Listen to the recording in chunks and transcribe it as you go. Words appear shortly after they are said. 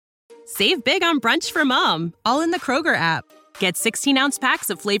Save big on brunch for mom, all in the Kroger app. Get 16-ounce packs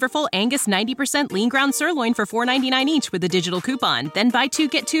of flavorful Angus 90% lean ground sirloin for $4.99 each with a digital coupon. Then buy 2,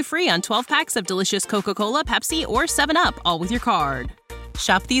 get 2 free on 12 packs of delicious Coca-Cola, Pepsi, or 7-Up, all with your card.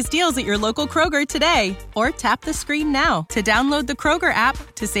 Shop these deals at your local Kroger today, or tap the screen now to download the Kroger app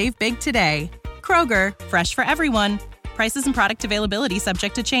to save big today. Kroger, fresh for everyone. Prices and product availability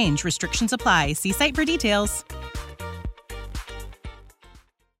subject to change. Restrictions apply. See site for details.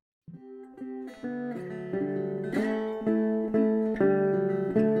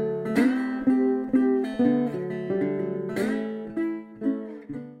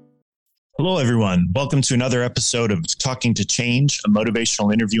 Hello, everyone. Welcome to another episode of Talking to Change, a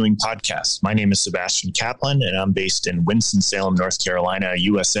motivational interviewing podcast. My name is Sebastian Kaplan, and I'm based in Winston-Salem, North Carolina,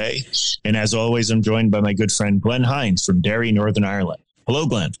 USA. And as always, I'm joined by my good friend Glenn Hines from Derry, Northern Ireland. Hello,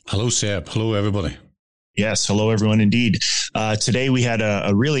 Glenn. Hello, Seb. Hello, everybody. Yes, hello, everyone, indeed. Today, we had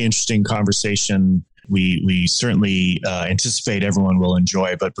a really interesting conversation we certainly anticipate everyone will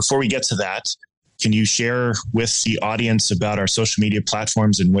enjoy. But before we get to that, can you share with the audience about our social media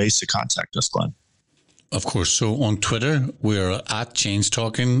platforms and ways to contact us, Glenn? Of course. So on Twitter, we're at Change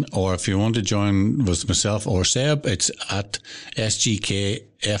Talking, or if you want to join with myself or Seb, it's at SGKFROMNC.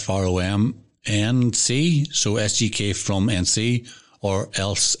 So SGK from NC, or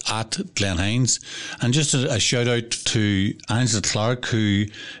else at Glenn Hines. And just a shout out to Angela Clark, who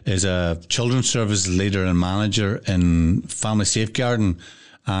is a children's service leader and manager in Family Safeguarding.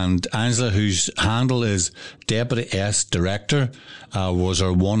 And Angela, whose handle is Deputy S Director, was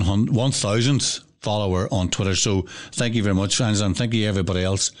our 1,000th follower on Twitter. So thank you very much, Angela, and thank you everybody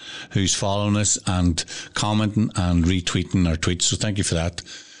else who's following us and commenting and retweeting our tweets. So thank you for that.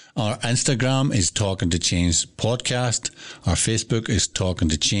 Our Instagram is Talking to Change Podcast. Our Facebook is Talking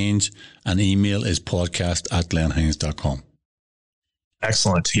to Change, and email is podcast@glenhines.com.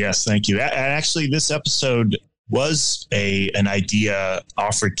 Excellent. Yes, thank you. Actually, this episode was an idea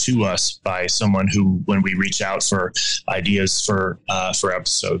offered to us by someone who, when we reach out for ideas for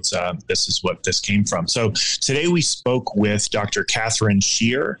episodes, this is what this came from. So today we spoke with Dr. Catherine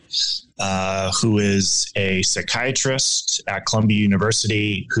Shear, who is a psychiatrist at Columbia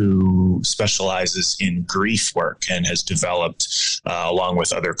University who specializes in grief work and has developed, along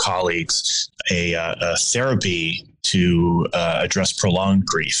with other colleagues, a therapy to address prolonged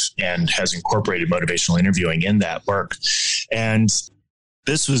grief, and has incorporated motivational interviewing in that work. And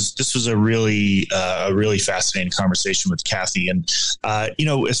this was a really fascinating conversation with Kathy. And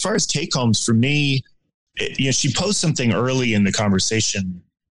as far as take homes for me, she posed something early in the conversation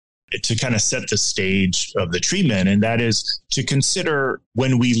to kind of set the stage of the treatment, and that is to consider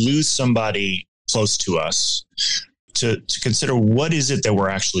when we lose somebody close to us, to consider what is it that we're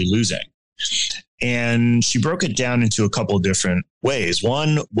actually losing. And she broke it down into a couple of different ways.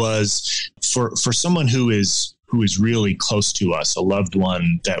 One was for someone who is really close to us, a loved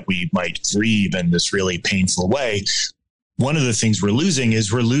one that we might grieve in this really painful way. One of the things we're losing a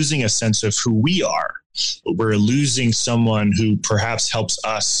sense of who we are. We're losing someone who perhaps helps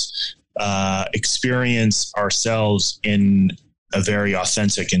us experience ourselves in a very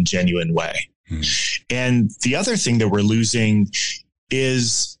authentic and genuine way. And the other thing that we're losing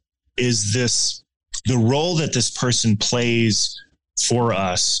is the role that this person plays for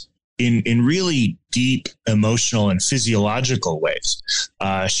us in really deep emotional and physiological ways.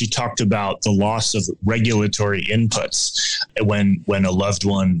 She talked about the loss of regulatory inputs when a loved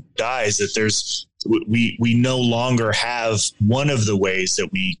one dies, that we no longer have one of the ways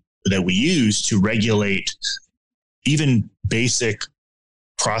that we use to regulate even basic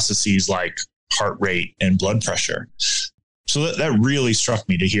processes like heart rate and blood pressure. So that really struck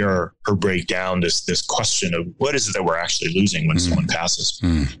me to hear her break down this question of what is it that we're actually losing when someone passes.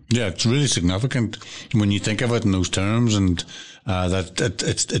 Yeah, it's really significant when you think of it in those terms, and that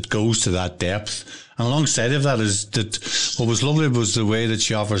it goes to that depth. And alongside of that is that what was lovely was the way that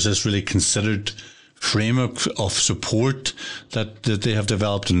she offers this really considered framework of support that they have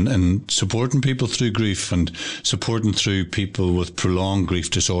developed in supporting people through grief and supporting through people with prolonged grief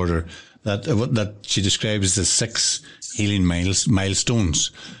disorder. That she describes as the 6 healing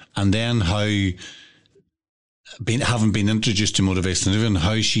milestones, and then how, having been introduced to motivational interviewing,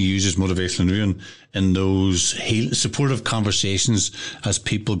 how she uses motivational interviewing in those supportive conversations as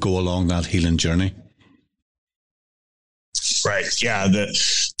people go along that healing journey. Right. Yeah.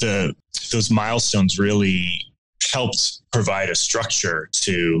 Those milestones really helped provide a structure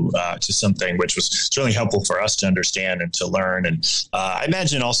to something which was certainly helpful for us to understand and to learn, and I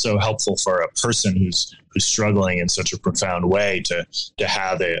imagine also helpful for a person who's struggling in such a profound way to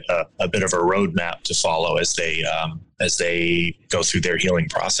have a bit of a roadmap to follow as they go through their healing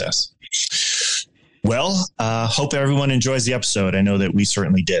process. Well, hope everyone enjoys the episode. I know that we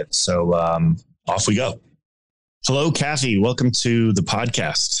certainly did. So off we go. Hello, Kathy. Welcome to the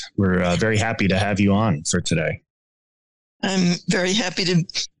podcast. We're very happy to have you on for today. I'm very happy to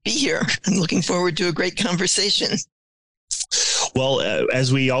be here. I'm looking forward to a great conversation. Well,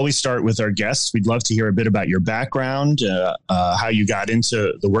 as we always start with our guests, we'd love to hear a bit about your background, how you got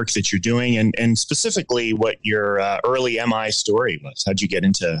into the work that you're doing, and specifically what your early MI story was. How'd you get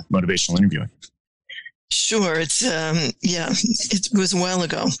into motivational interviewing? Sure. It was a while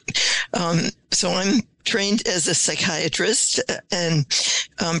ago. So I'm trained as a psychiatrist and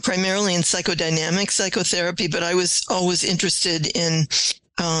primarily in psychodynamic psychotherapy, but I was always interested in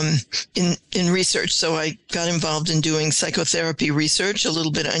research. So I got involved in doing psychotherapy research, a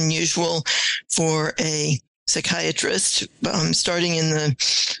little bit unusual for a psychiatrist, starting in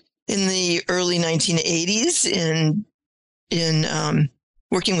the early 1980s in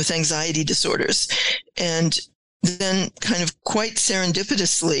working with anxiety disorders. And then kind of quite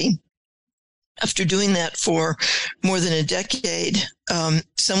serendipitously, after doing that for more than a decade,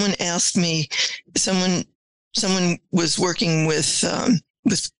 someone asked me, someone was working with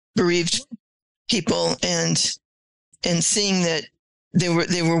bereaved people and seeing that they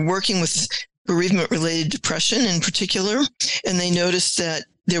were working with bereavement-related depression in particular, and they noticed that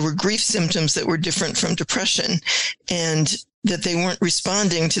there were grief symptoms that were different from depression, and that they weren't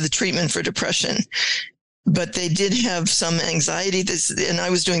responding to the treatment for depression. But they did have some anxiety. And I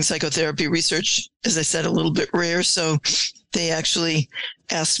was doing psychotherapy research, as I said, a little bit rare. So they actually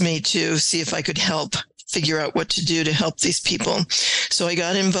asked me to see if I could help figure out what to do to help these people. So I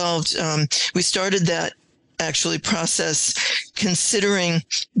got involved. We started that actually process considering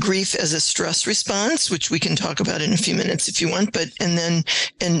grief as a stress response, which we can talk about in a few minutes if you want. And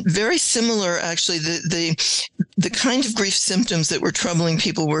very similar, actually, the kind of grief symptoms that were troubling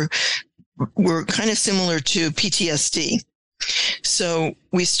people were kind of similar to PTSD. So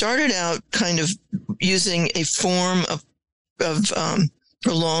we started out kind of using a form of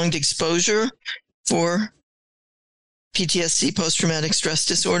prolonged exposure for PTSD, post-traumatic stress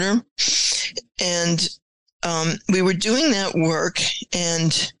disorder. And we were doing that work,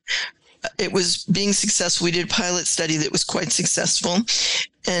 and it was being successful. We did a pilot study that was quite successful.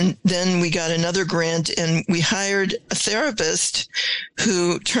 And then we got another grant, and we hired a therapist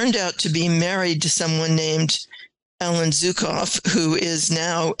who turned out to be married to someone named Alan Zukoff, who is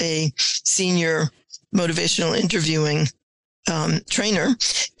now a senior motivational interviewing trainer.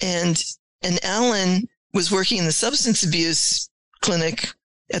 And Alan was working in the substance abuse clinic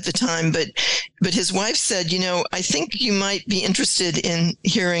at the time, but his wife said, I think you might be interested in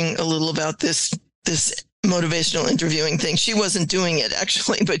hearing a little about this motivational interviewing thing. She wasn't doing it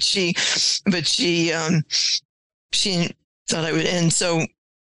actually, but she thought I would. And so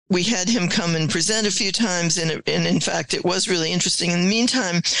we had him come and present a few times, and in fact, it was really interesting. In the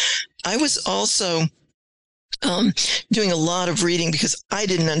meantime, I was also doing a lot of reading because I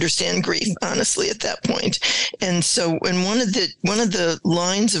didn't understand grief, honestly, at that point. And so, and one of the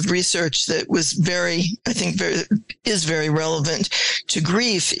lines of research that was is very relevant to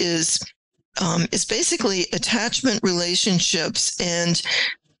grief is basically attachment relationships, and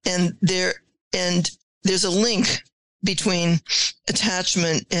there's a link between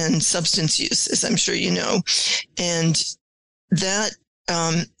attachment and substance use, as I'm sure you know, and that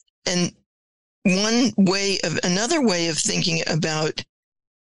and another way of thinking about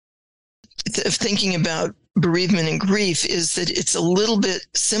bereavement and grief is that it's a little bit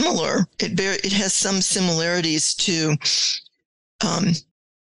similar. It has some similarities to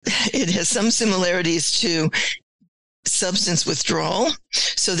substance withdrawal.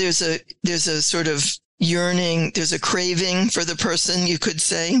 So there's a sort of yearning, there's a craving for the person, you could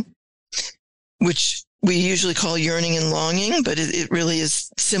say, which we usually call yearning and longing, but it really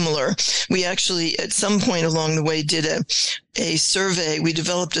is similar. We actually, at some point along the way, did a survey. We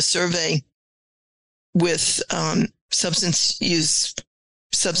developed a survey with substance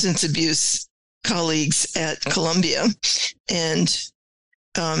abuse colleagues at Columbia, and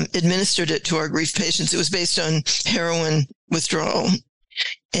administered it to our grief patients. It was based on heroin withdrawal,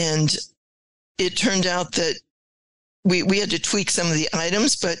 and it turned out that we had to tweak some of the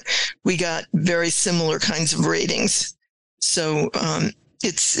items, but we got very similar kinds of ratings. So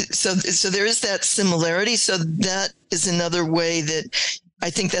so there is that similarity. So that is another way that I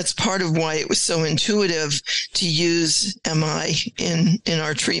think that's part of why it was so intuitive to use MI in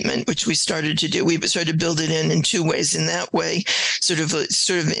our treatment, which we started to do. We started to build it in two ways. In that way, sort of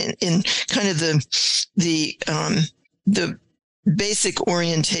in kind of the basic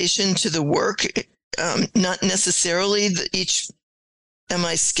orientation to the work. Not necessarily each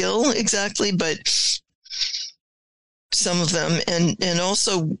MI skill exactly, but some of them. And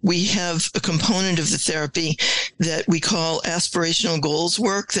also we have a component of the therapy that we call aspirational goals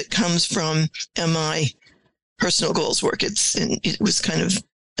work that comes from MI personal goals work. It was kind of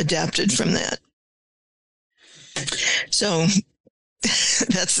adapted from that. So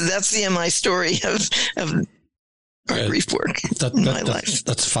that's the MI story of our grief work in my life.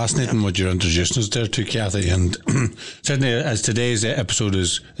 That's fascinating what you're introducing us there to, Kathy. And certainly, as today's episode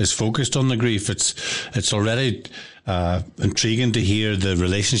is focused on the grief, it's already intriguing to hear the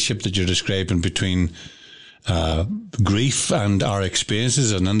relationship that you're describing between grief and our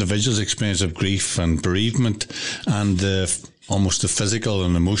experiences, an individual's experience of grief and bereavement, and almost the physical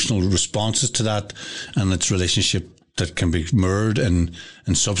and emotional responses to that, and its relationship that can be mirrored in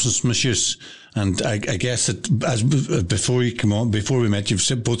substance misuse. And I guess before we met,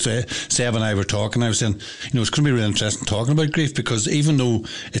 you've both Seb and I were talking. I was saying, it's going to be really interesting talking about grief, because even though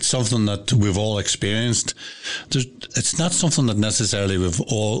it's something that we've all experienced, it's not something that necessarily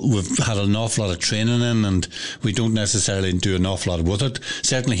we've had an awful lot of training in, and we don't necessarily do an awful lot with it.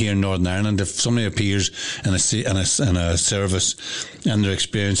 Certainly here in Northern Ireland, if somebody appears in a service and they're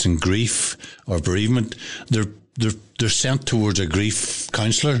experiencing grief or bereavement, they're sent towards a grief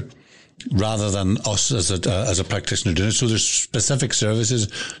counsellor rather than us as a practitioner doing it. So there's specific services,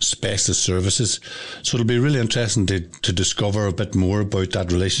 specialist services. So it'll be really interesting to discover a bit more about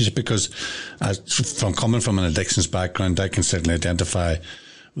that relationship, because from coming from an addictions background, I can certainly identify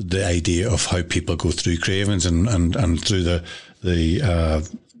the idea of how people go through cravings and through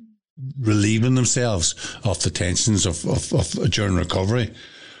the relieving themselves of the tensions of during recovery.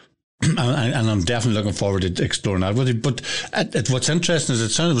 And I'm definitely looking forward to exploring that with you. But what's interesting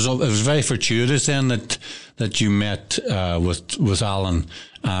is it was very fortuitous then that you met with Alan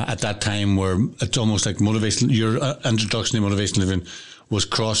at that time, where it's almost like your introduction to motivational living was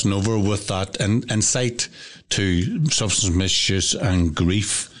crossing over with that insight to substance misuse and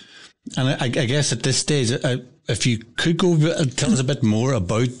grief. And I guess at this stage, if you could go tell us a bit more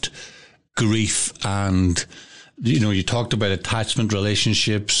about grief and. You talked about attachment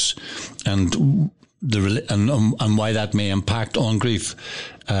relationships and and why that may impact on grief.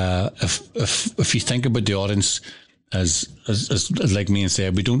 If you think about the audience as like me and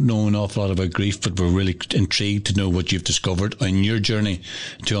Seb, we don't know an awful lot about grief, but we're really intrigued to know what you've discovered on your journey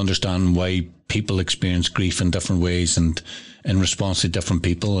to understand why people experience grief in different ways and in response to different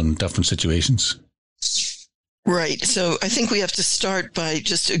people and different situations. Right. So I think we have to start by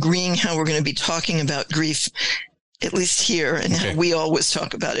just agreeing how we're going to be talking about grief, at least here, and how we always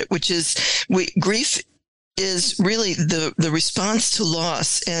talk about it, which is grief is really the response to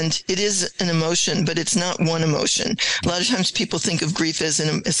loss. And it is an emotion, but it's not one emotion. A lot of times people think of grief as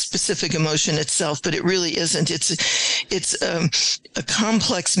a specific emotion itself, but it really isn't. It's a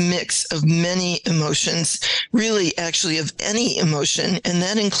complex mix of many emotions, really actually of any emotion. And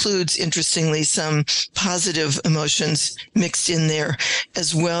that includes, interestingly, some positive emotions mixed in there,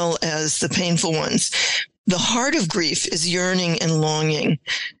 as well as the painful ones. The heart of grief is yearning and longing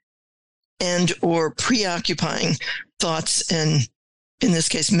and or preoccupying thoughts and, in this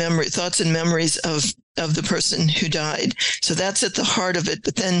case, thoughts and memories of the person who died. So that's at the heart of it.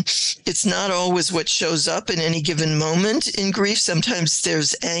 But then it's not always what shows up in any given moment in grief. Sometimes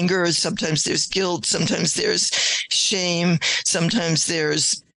there's anger, sometimes there's guilt, sometimes there's shame, sometimes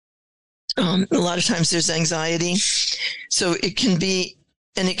there's a lot of times there's anxiety. So it can be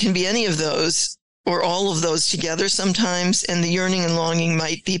any of those, or all of those together sometimes, and the yearning and longing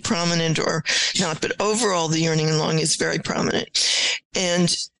might be prominent or not, but overall the yearning and longing is very prominent.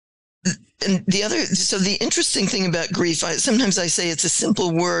 And the interesting thing about grief, sometimes I say it's a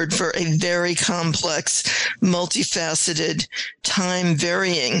simple word for a very complex, multifaceted,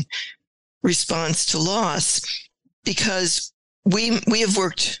 time-varying response to loss, because we have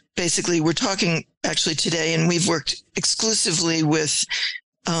worked, basically, we're talking actually today, and we've worked exclusively with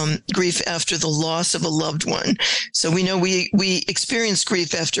grief after the loss of a loved one. So we know we experience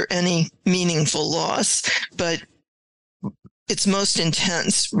grief after any meaningful loss, but it's most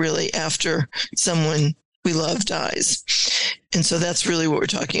intense really after someone we love dies. And so that's really what we're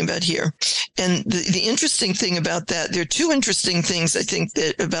talking about here. And the interesting thing about that, there are two interesting things I think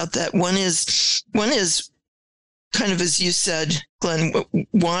about that. One is kind of, as you said, Glenn,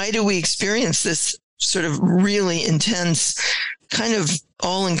 why do we experience this sort of really intense kind of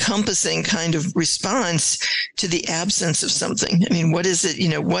all-encompassing kind of response to the absence of something. I mean, what is it?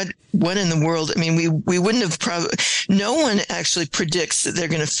 What in the world? I mean, we wouldn't have no one actually predicts that they're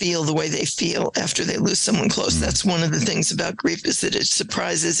going to feel the way they feel after they lose someone close. That's one of the things about grief, is that it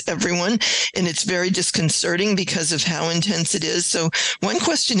surprises everyone, and it's very disconcerting because of how intense it is. So one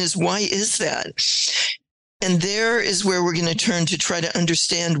question is, why is that? And there is where we're going to turn to try to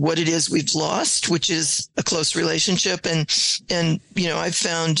understand what it is we've lost, which is a close relationship. And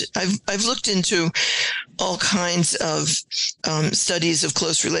I've looked into all kinds of studies of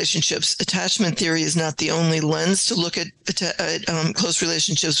close relationships. Attachment theory is not the only lens to look at close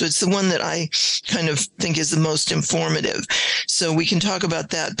relationships, but it's the one that I kind of think is the most informative. So we can talk about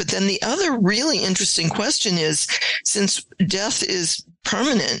that. But then the other really interesting question is, since death is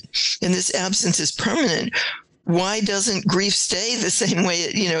permanent and this absence is permanent, why doesn't grief stay the same way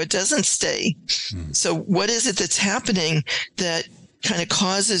it doesn't stay? So what is it that's happening that kind of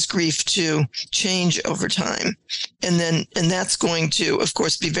causes grief to change over time? And that's going to, of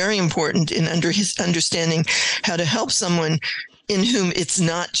course, be very important in understanding how to help someone in whom it's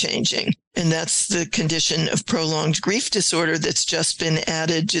not changing. And that's the condition of prolonged grief disorder that's just been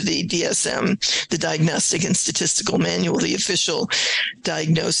added to the DSM, the Diagnostic and Statistical Manual, the official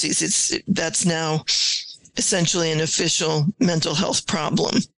diagnoses. That's now essentially an official mental health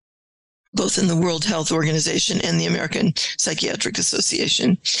problem, both in the World Health Organization and the American Psychiatric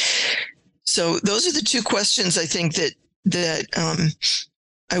Association. So those are the two questions I think that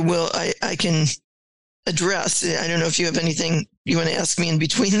I can address. I don't know if you have anything you want to ask me in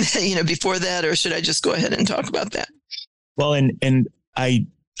between that, before that, or should I just go ahead and talk about that? Well, and I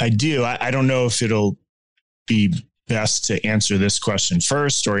do. I don't know if it'll be best to answer this question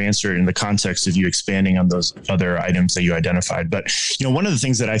first or answer it in the context of you expanding on those other items that you identified. But, one of the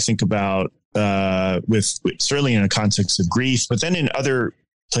things that I think about with certainly in the context of grief, but then in other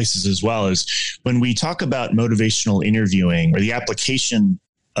places as well, is when we talk about motivational interviewing or the application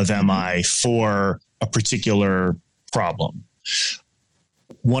of MI for a particular problem.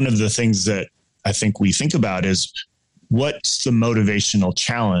 One of the things that I think we think about is, what's the motivational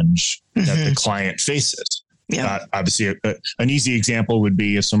challenge that the client faces? Yeah. Obviously, an easy example would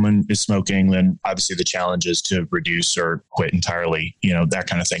be if someone is smoking, then obviously the challenge is to reduce or quit entirely, that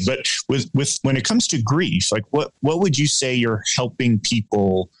kind of thing. But with when it comes to grief, like what would you say you're helping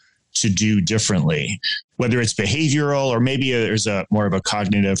people to do differently, whether it's behavioral or maybe there's a more of a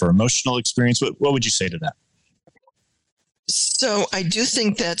cognitive or emotional experience? What would you say to that? So I do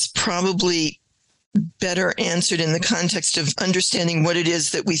think that's probably better answered in the context of understanding what it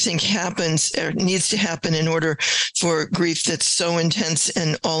is that we think happens or needs to happen in order for grief that's so intense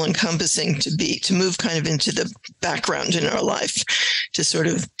and all encompassing to move kind of into the background in our life, to sort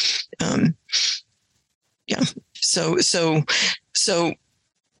of, And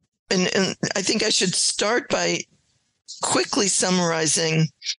I think I should start by quickly summarizing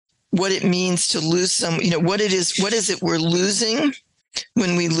what it means to lose what is it we're losing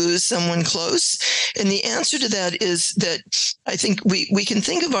when we lose someone close. And the answer to that is that I think we can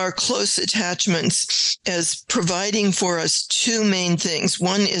think of our close attachments as providing for us two main things.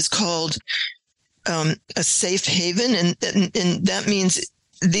 One is called a safe haven. And that means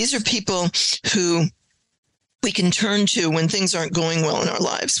these are people who we can turn to when things aren't going well in our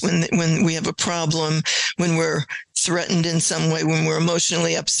lives, when we have a problem, when we're threatened in some way, when we're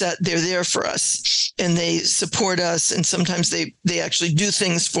emotionally upset. They're there for us and they support us. And sometimes they actually do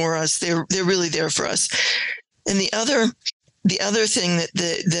things for us. They're really there for us. And the other thing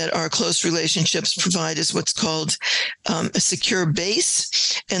that our close relationships provide is what's called a secure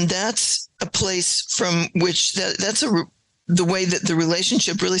base. And that's a place from which that's the way that the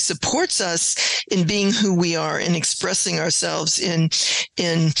relationship really supports us in being who we are and expressing ourselves in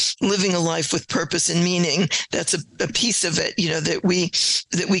living a life with purpose and meaning. That's a piece of it,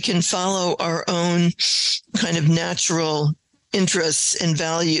 that we can follow our own kind of natural interests and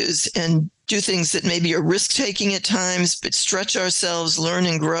values and do things that maybe are risk-taking at times, but stretch ourselves, learn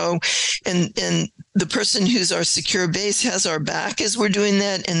and grow. And the person who's our secure base has our back as we're doing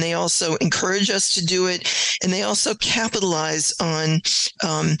that. And they also encourage us to do it. And they also capitalize on,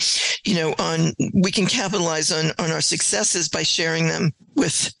 we can capitalize on our successes by sharing them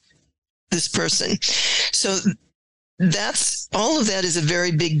with this person. So that's all of that is a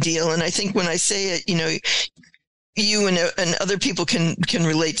very big deal. And I think when I say it, you and other people can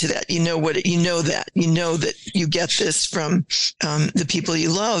relate to that. You know that you get this from the people you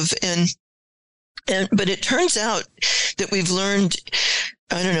love. But it turns out that we've learned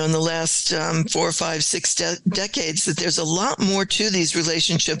I don't know, in the last 4, 5, 6 decades, that there's a lot more to these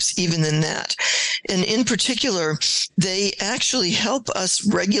relationships even than that. And in particular, they actually help us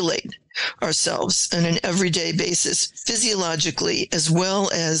regulate ourselves on an everyday basis, physiologically, as well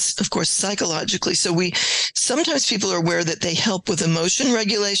as, of course, psychologically. So sometimes people are aware that they help with emotion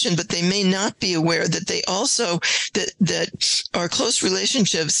regulation, but they may not be aware that they also, that our close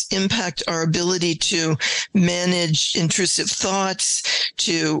relationships impact our ability to manage intrusive thoughts,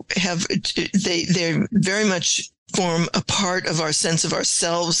 they're very much form a part of our sense of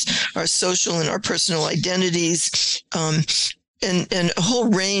ourselves, our social and our personal identities, and a whole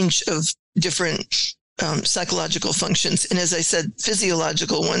range of different psychological functions. And as I said,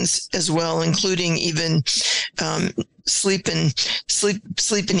 physiological ones as well, including even sleep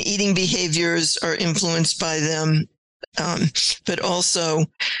and eating behaviors are influenced by them. But also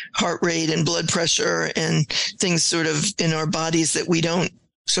heart rate and blood pressure and things sort of in our bodies that we don't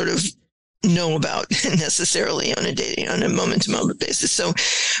sort of know about necessarily on a moment-to-moment basis. So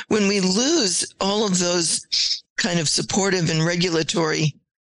when we lose all of those kind of supportive and regulatory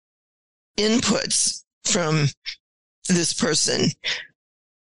inputs from this person,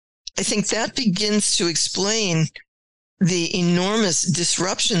 I think that begins to explain the enormous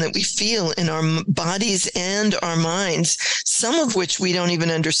disruption that we feel in our bodies and our minds, some of which we don't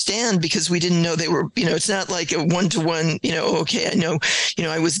even understand because we didn't know they were, it's not like a one-to-one, okay, I know,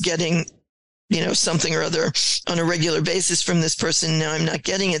 I was getting something or other on a regular basis from this person. Now I'm not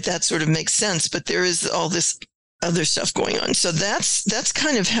getting it. That sort of makes sense. But there is all this other stuff going on. So that's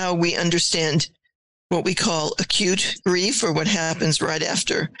kind of how we understand what we call acute grief, or what happens right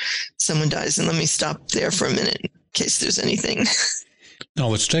after someone dies. And let me stop there for a minute in case there's anything. No,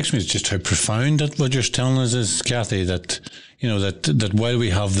 what strikes me is just how profound that what you're telling us is, Kathy, that, that while we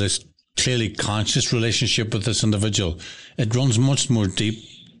have this clearly conscious relationship with this individual, it runs much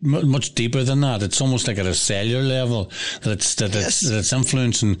deeper than that. It's almost like at a cellular level that it's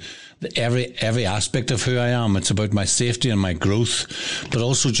influencing every aspect of who I am. It's about my safety and my growth, but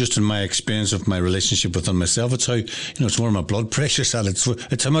also just in my experience of my relationship within myself. It's how, it's where my blood pressure's at.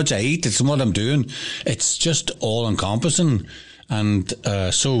 It's how much I eat. It's what I'm doing. It's just all encompassing. And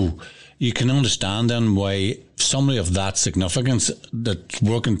so you can understand then why somebody of that significance that's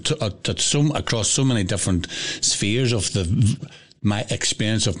working across so many different spheres of my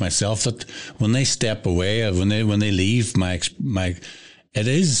experience of myself, that when they step away, when they leave, it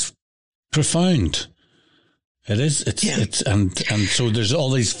is profound. It is. It's and so there's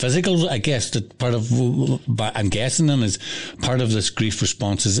all these physical. I guess that part of, I'm guessing then, is part of this grief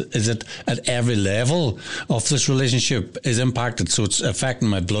response is it at every level of this relationship is impacted. So it's affecting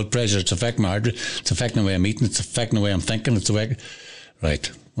my blood pressure. It's affecting my heart rate. It's affecting the way I'm eating. It's affecting the way I'm thinking.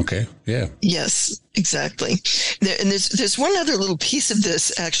 Right. Okay. Yeah. Yes, exactly. And there's one other little piece of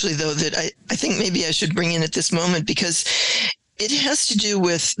this, actually, though, that I think maybe I should bring in at this moment, because it has to do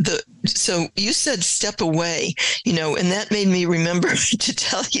with so you said step away, and that made me remember to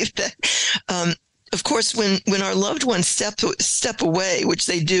tell you that, of course, when our loved ones step away, which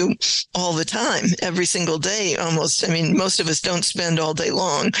they do all the time, every single day almost. I mean, most of us don't spend all day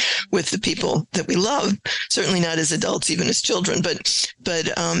long with the people that we love, certainly not as adults, even as children. But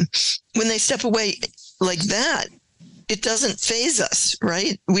when they step away like that, it doesn't faze us,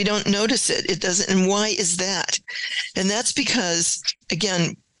 right? We don't notice it. It doesn't. And why is that? And that's because,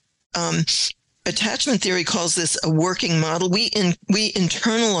 again, attachment theory calls this a working model. We literally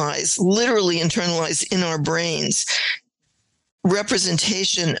internalize in our brains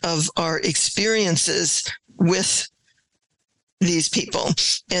representation of our experiences with these people,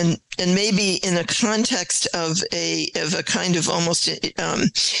 and maybe in a context of a kind of almost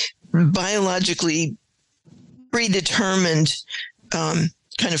biologically predetermined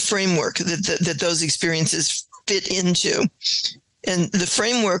kind of framework that those experiences fit into. And the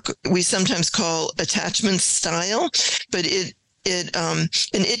framework we sometimes call attachment style, but it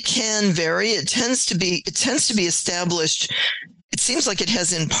can vary. It tends to be established. It seems like it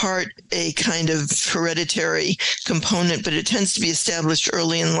has in part a kind of hereditary component, but it tends to be established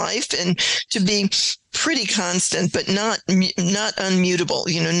early in life and to be pretty constant, but not unmutable,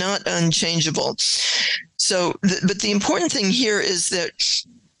 not unchangeable. So, but the important thing here is that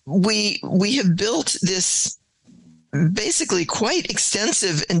we have built this basically quite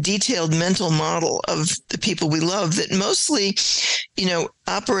extensive and detailed mental model of the people we love that mostly,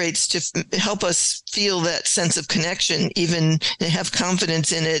 operates to help us feel that sense of connection, even and have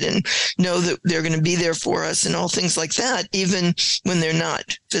confidence in it and know that they're going to be there for us and all things like that, even when they're not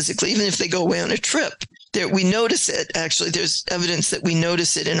physically, even if they go away on a trip. We notice it. Actually, there's evidence that we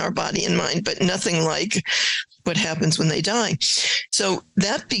notice it in our body and mind, but nothing like what happens when they die. So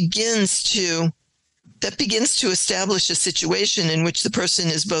that begins to establish a situation in which the person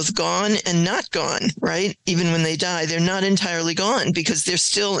is both gone and not gone, right? Even when they die, they're not entirely gone because they're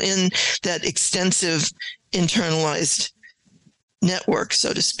still in that extensive internalized network,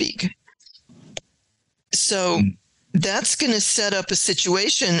 so to speak. So that's going to set up a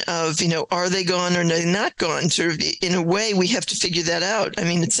situation of, are they gone or are they not gone? Sort of, in a way, we have to figure that out. I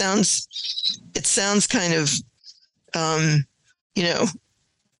mean, it sounds kind of,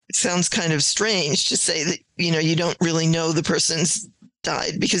 it sounds kind of strange to say that, you don't really know the person's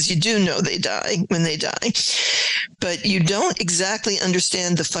died, because you do know they die when they die, but you don't exactly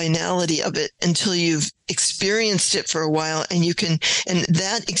understand the finality of it until you've experienced it for a while, and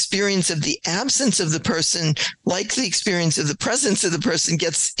that experience of the absence of the person, like the experience of the presence of the person,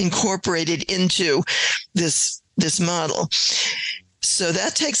 gets incorporated into this model. So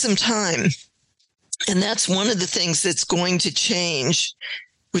that takes some time. And that's one of the things that's going to change,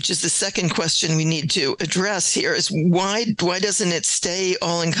 which is the second question we need to address here, is why doesn't it stay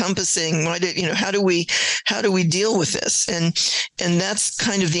all encompassing? How do we deal with this? And that's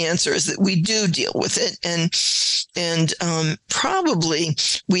kind of the answer, is that we do deal with it. And probably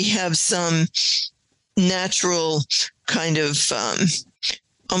we have some natural kind of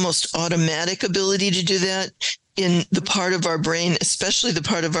almost automatic ability to do that in the part of our brain, especially the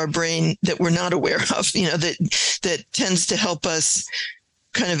part of our brain that we're not aware of, that tends to help us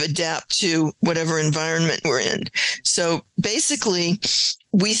kind of adapt to whatever environment we're in. So basically,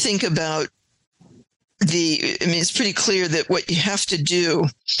 we think about it's pretty clear that what you have to do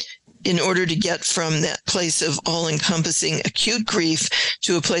in order to get from that place of all-encompassing acute grief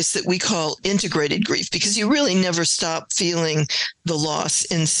to a place that we call integrated grief, because you really never stop feeling the loss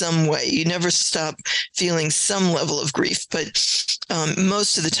in some way. You never stop feeling some level of grief. But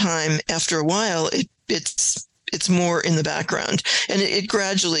most of the time, after a while, it's more in the background, and it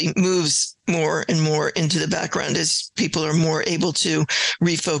gradually moves more and more into the background as people are more able to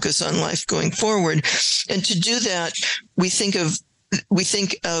refocus on life going forward. And to do that, we think of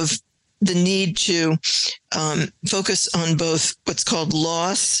the need to focus on both what's called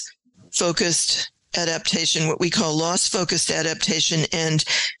loss-focused adaptation, what we call loss-focused adaptation, and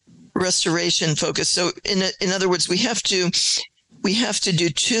restoration-focused. So in other words, we have to do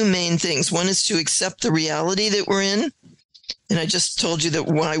two main things. One is to accept the reality that we're in. And I just told you that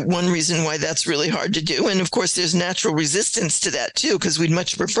one reason why that's really hard to do. And of course, there's natural resistance to that too, because we'd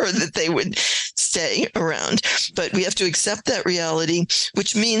much prefer that they would stay around. But we have to accept that reality,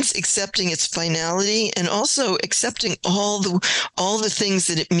 which means accepting its finality and also accepting all the things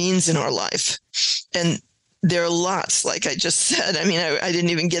that it means in our life. And there are lots, like I just said. I mean, I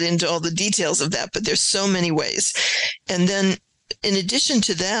didn't even get into all the details of that, but there's so many ways. And then in addition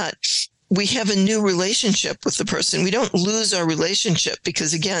to that, we have a new relationship with the person. We don't lose our relationship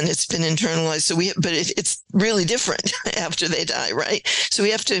because, again, it's been internalized. So but it's really different after they die, right? So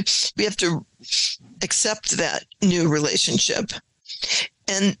we have to accept that new relationship.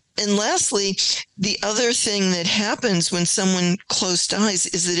 And lastly, the other thing that happens when someone close dies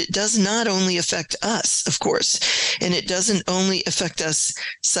is that it does not only affect us, of course, and it doesn't only affect us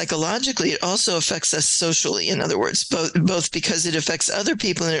psychologically, it also affects us socially. In other words, both because it affects other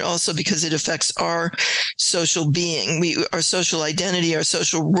people and also because it affects our social being. Our social identity, our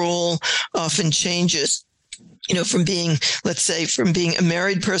social role often changes, from being a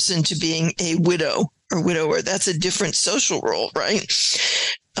married person to being a widow or widower. That's a different social role, right?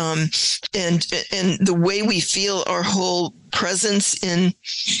 And the way we feel our whole presence in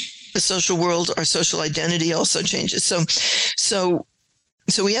the social world, our social identity also changes. So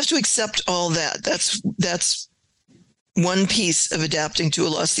we have to accept all that. That's one piece of adapting to a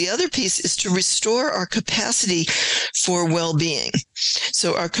loss. The other piece is to restore our capacity for well-being.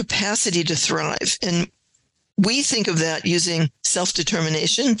 So our capacity to thrive. And we think of that using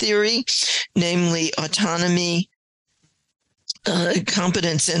self-determination theory, namely autonomy,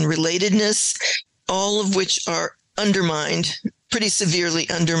 competence, and relatedness, all of which are pretty severely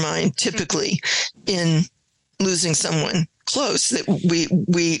undermined, typically in losing someone close, that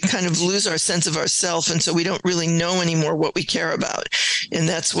we kind of lose our sense of ourself, and so we don't really know anymore what we care about. And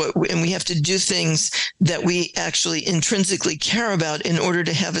and we have to do things that we actually intrinsically care about in order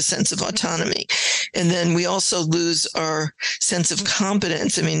to have a sense of autonomy. And then we also lose our sense of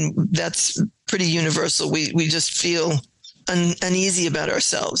competence. I mean, that's pretty universal. We just feel uneasy about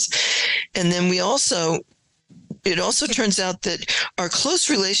ourselves. And then it also turns out that our close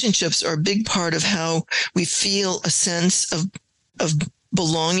relationships are a big part of how we feel a sense of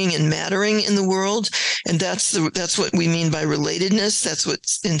belonging and mattering in the world. And that's what we mean by relatedness. That's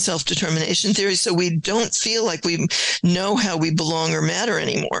what's in self-determination theory. So we don't feel like we know how we belong or matter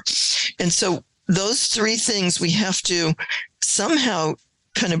anymore. And so those three things we have to somehow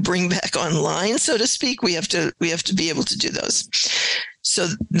kind of bring back online, so to speak. We have to be able to do those. So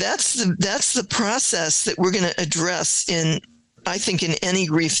that's the process that we're going to address I think in any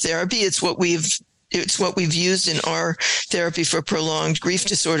grief therapy. It's what we've used in our therapy for prolonged grief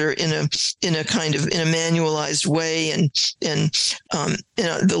disorder in a manualized way. And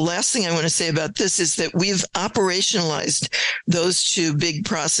the last thing I want to say about this is that we've operationalized those two big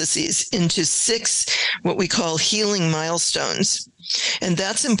processes into 6 what we call healing milestones. And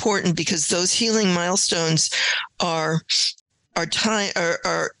that's important because those healing milestones are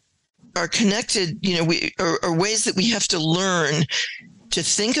connected, are ways that we have to learn to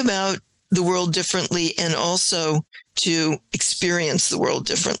think about the world differently and also to experience the world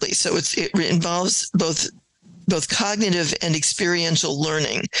differently. So it involves both cognitive and experiential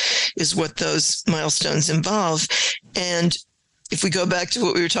learning is what those milestones involve. And if we go back to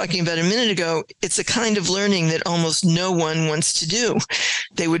what we were talking about a minute ago, it's a kind of learning that almost no one wants to do.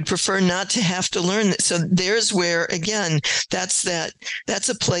 They would prefer not to have to learn that. So there's where, again, that's a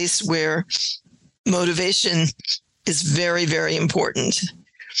place where motivation is very, very important.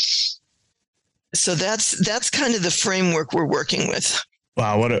 So that's kind of the framework we're working with.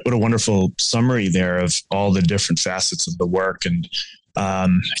 Wow, what a wonderful summary there of all the different facets of the work. And I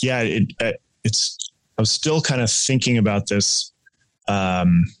was still kind of thinking about this.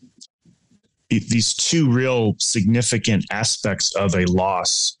 These two real significant aspects of a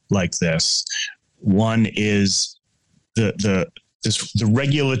loss like this. One is the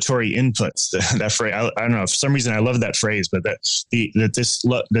regulatory inputs. That phrase, I don't know, for some reason I love that phrase, but that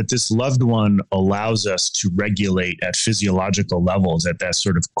this loved one allows us to regulate at physiological levels, at that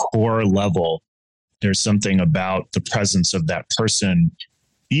sort of core level. There's something about the presence of that person,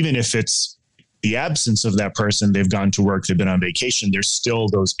 even if it's the absence of that person, they've gone to work, they've been on vacation, there's still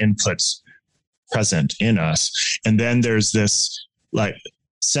those inputs present in us. And then there's this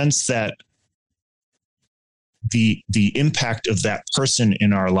sense that the impact of that person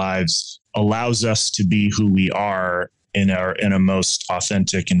in our lives allows us to be who we are in a most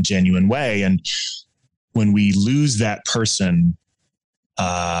authentic and genuine way. And when we lose that person,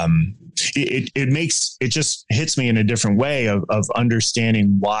 it just hits me in a different way of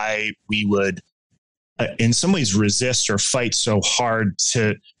understanding why we would in some ways resist or fight so hard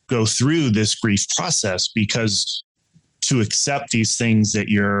to go through this grief process, because to accept these things that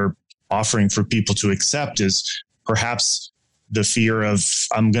you're offering for people to accept is perhaps the fear of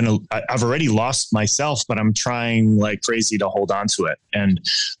I've already lost myself, but I'm trying like crazy to hold on to it. And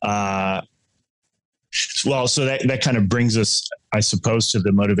so that kind of brings us, I suppose, to the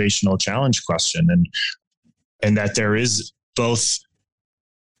motivational challenge question, and that there is both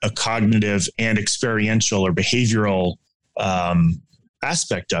a cognitive and experiential or behavioral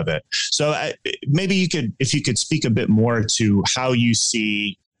aspect of it. So maybe if you could speak a bit more to how you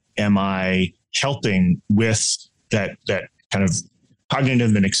see MI helping with that kind of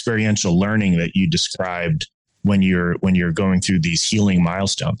cognitive and experiential learning that you described when you're going through these healing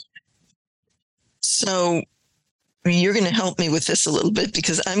milestones. So you're going to help me with this a little bit,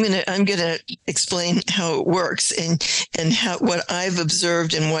 because I'm going to explain how it works and how what I've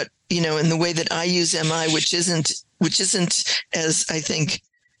observed and what, in the way that I use MI, which isn't as I think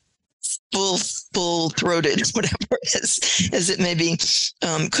full-throated, whatever as it maybe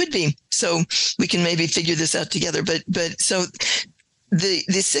could be. So we can maybe figure this out together. But so the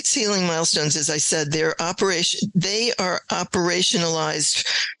 6 healing milestones, as I said, they are operationalized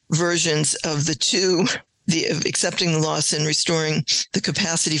versions of of accepting the loss and restoring the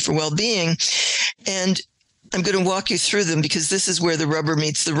capacity for well-being. And I'm going to walk you through them because this is where the rubber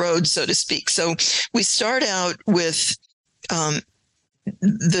meets the road, so to speak. So we start out with a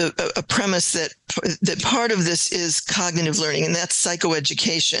premise that part of this is cognitive learning, and that's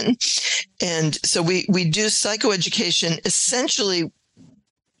psychoeducation. And so we do psychoeducation essentially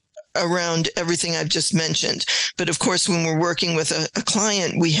around everything I've just mentioned. But of course, when we're working with a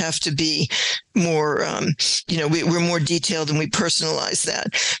client, we have to be more, we're more detailed and we personalize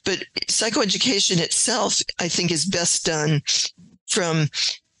that. But psychoeducation itself, I think, is best done from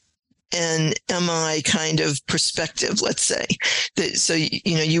an MI kind of perspective, let's say. So,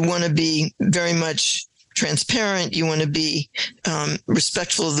 you want to be very much transparent. You want to be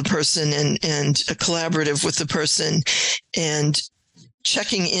respectful of the person and collaborative with the person, and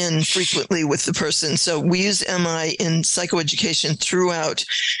checking in frequently with the person. So we use MI in psychoeducation throughout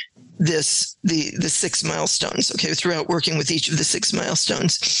the 6 milestones, okay, throughout working with each of the 6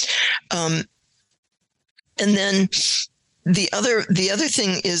 milestones. And then the other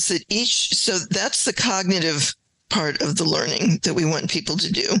thing is that so that's the cognitive part of the learning that we want people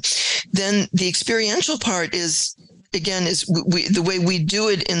to do. Then the experiential part is the way we do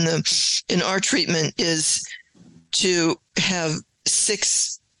it in our treatment is to have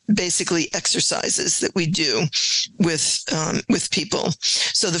 6 basically exercises that we do with people.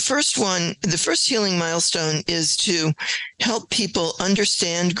 So the first healing milestone is to help people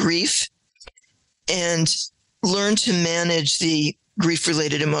understand grief and learn to manage the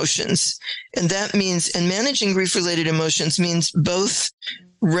grief-related emotions. And that means, and managing grief-related emotions means both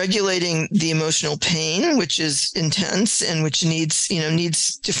regulating the emotional pain, which is intense and which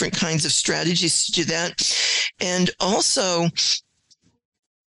needs different kinds of strategies to do that. And also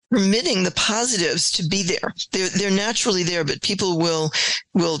permitting the positives to be there. They're naturally there, but people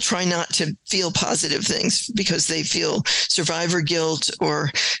will try not to feel positive things because they feel survivor guilt,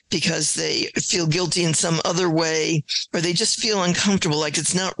 or because they feel guilty in some other way, or they just feel uncomfortable, like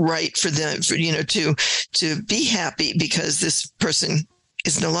it's not right for them, to be happy because this person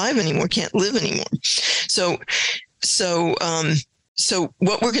isn't alive anymore, can't live anymore. So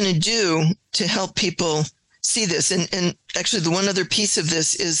what we're going to do to help people see this, and actually the one other piece of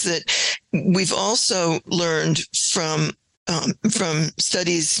this is that we've also learned from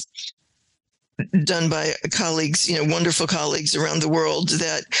studies done by colleagues, wonderful colleagues around the world,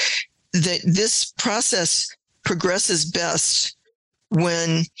 that this process progresses best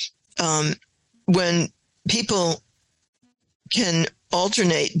when people can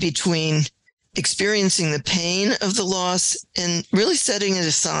alternate between experiencing the pain of the loss and really setting it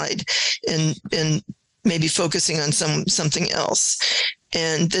aside and maybe focusing on something else.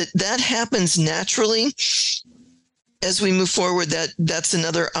 And that happens naturally as we move forward. That's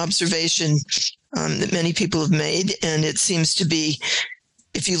another observation that many people have made. And it seems to be,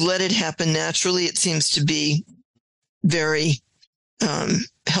 if you let it happen naturally, it seems to be very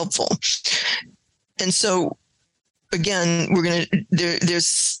helpful. And so, again,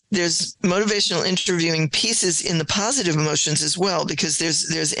 there's motivational interviewing pieces in the positive emotions as well, because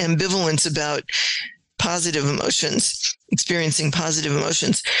there's ambivalence about positive emotions, experiencing positive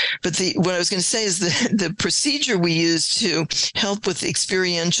emotions. But what I was going to say is the procedure we use to help with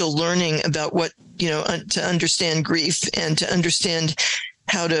experiential learning about to understand grief and to understand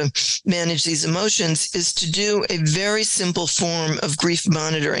how to manage these emotions is to do a very simple form of grief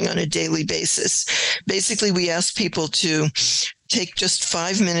monitoring on a daily basis. Basically, we ask people to take just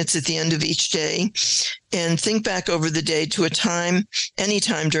 5 minutes at the end of each day and think back over the day to any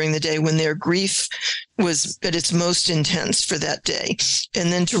time during the day when their grief was at its most intense for that day.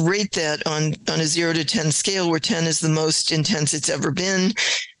 And then to rate that on a 0 to 10 scale, where 10 is the most intense it's ever been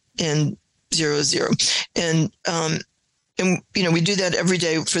and 0 is 0. And we do that every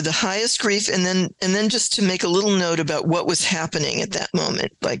day for the highest grief, and then just to make a little note about what was happening at that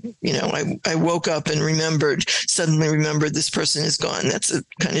moment. Like, I woke up and suddenly remembered this person is gone. That's a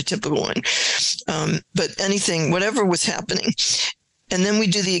kind of typical one. But whatever was happening. And then we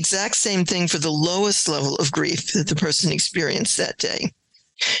do the exact same thing for the lowest level of grief that the person experienced that day.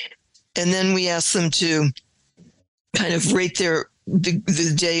 And then we ask them to kind of rate the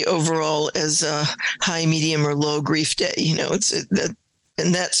day overall as a high, medium, or low grief day.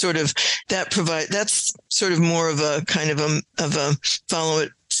 That's sort of more of a kind of a follow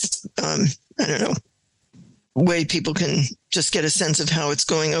it, way people can just get a sense of how it's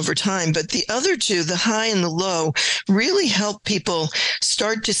going over time. But the other two, the high and the low, really help people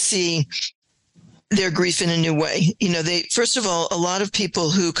start to see their grief in a new way. First of all, a lot of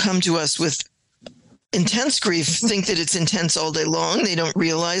people who come to us with intense grief think that it's intense all day long. They don't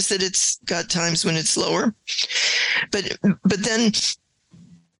realize that it's got times when it's lower. But then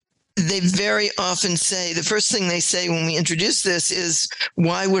they very often say, the first thing they say when we introduce this is,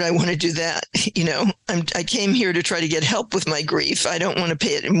 why would I want to do that? I came here to try to get help with my grief. I don't want to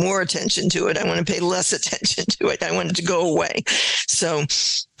pay more attention to it. I want to pay less attention to it. I want it to go away. So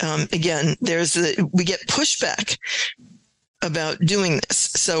again, we get pushback about doing this.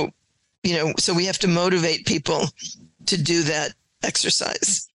 So we have to motivate people to do that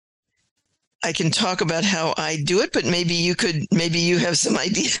exercise. I can talk about how I do it, but maybe you have some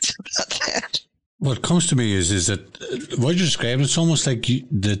ideas about that. What comes to me is that what you're describing, it's almost like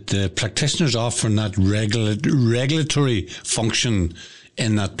that the practitioners offering that regulatory function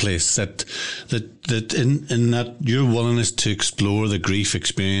in that place, that in that your willingness to explore the grief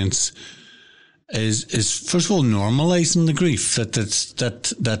experience is first of all normalizing the grief, that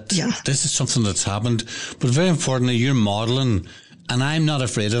this is something that's happened, but very importantly, you're modeling And I'm not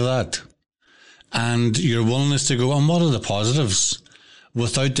afraid of that. And your willingness to go, and what are the positives?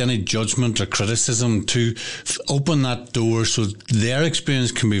 Without any judgment or criticism, to open that door so their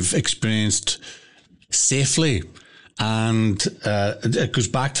experience can be experienced safely. And it goes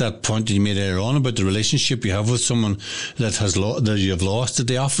back to that point that you made earlier on about the relationship you have with someone that that you've lost. That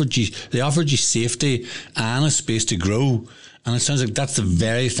they offered you safety and a space to grow. And it sounds like that's the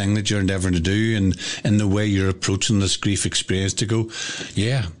very thing that you're endeavouring to do, in the way you're approaching this grief experience, to go,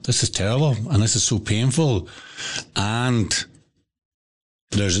 yeah, this is terrible and this is so painful, and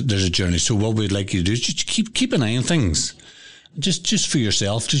there's a journey. So what we'd like you to do is just keep an eye on things, just for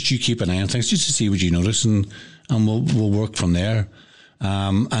yourself. Just you keep an eye on things, just to see what you notice, and we'll work from there.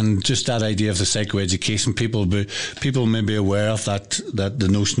 And just that idea of the psychoeducation, people may be aware of that the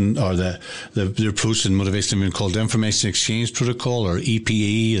notion, or the approach in motivation being called the Information Exchange Protocol, or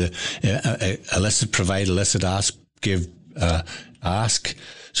EPE, elicit, provide, elicit, ask, give, ask.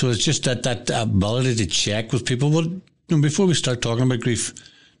 So it's just that ability to check with people. Before we start talking about grief,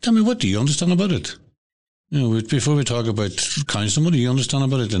 tell me, what do you understand about it? Before we talk about counselling, what do you understand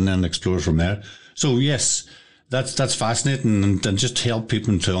about it, and then explore from there. So yes, that's fascinating, and just help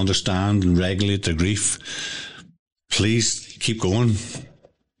people to understand and regulate their grief. Please keep going.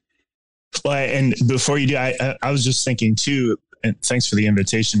 Well, and before you do, I was just thinking too, and thanks for the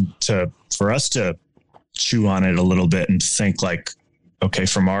invitation for us to chew on it a little bit and think, like, okay,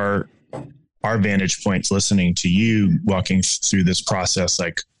 from our vantage points, listening to you walking through this process,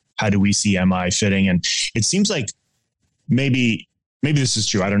 like, how do we see MI fitting? And it seems like maybe this is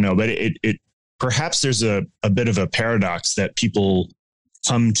true, I don't know, but it perhaps there's a bit of a paradox that people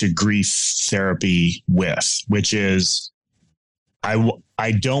come to grief therapy with, which is,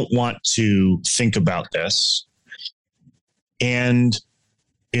 I don't want to think about this, and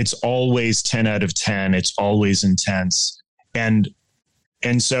it's always 10 out of 10. It's always intense. And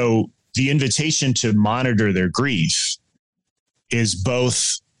so the invitation to monitor their grief is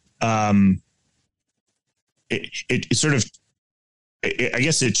both, it sort of, I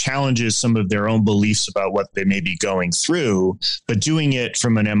guess it challenges some of their own beliefs about what they may be going through, but doing it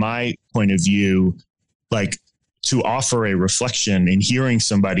from an MI point of view, like, to offer a reflection and hearing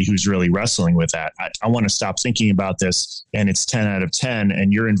somebody who's really wrestling with that. I want to stop thinking about this, and it's 10 out of 10,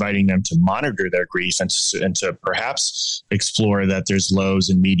 and you're inviting them to monitor their grief and to perhaps explore that there's lows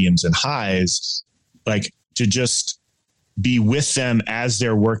and mediums and highs, like, to just be with them as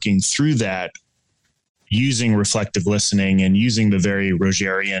they're working through that, using reflective listening and using the very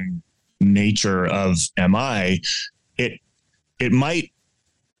Rogerian nature of MI. It might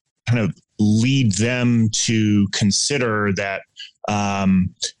kind of lead them to consider that,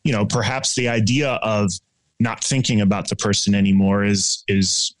 perhaps the idea of not thinking about the person anymore is,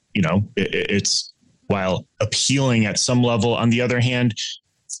 it's, while appealing at some level, on the other hand,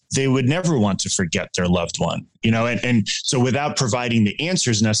 they would never want to forget their loved one, and so without providing the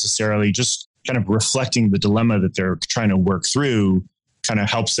answers necessarily, just kind of reflecting the dilemma that they're trying to work through kind of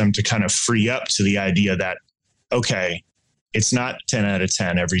helps them to kind of free up to the idea that, okay, it's not 10 out of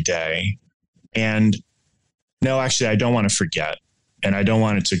 10 every day. And no, actually, I don't want to forget, and I don't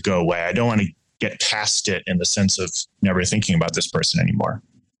want it to go away. I don't want to get past it in the sense of never thinking about this person anymore.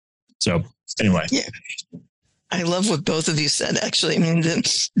 So anyway. Yeah. I love what both of you said, actually. I mean,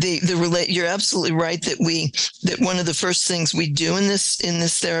 you're absolutely right that one of the first things we do in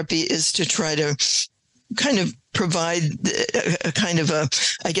this therapy is to try to kind of provide a kind of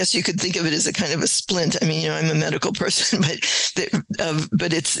I guess you could think of it as a kind of a splint. I mean, I'm a medical person,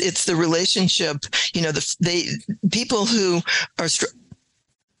 but it's the relationship, people who are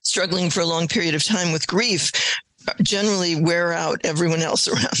struggling for a long period of time with grief generally wear out everyone else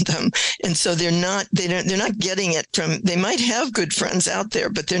around them. And so they're not getting it from, they might have good friends out there,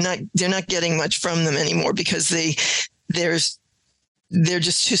 but they're not getting much from them anymore, because they're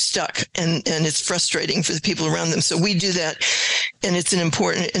just too stuck, and it's frustrating for the people around them. So we do that, and it's an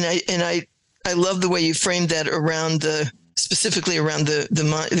important, and I love the way you framed that around specifically around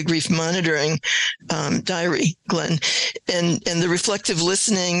the grief monitoring diary, Glenn, and the reflective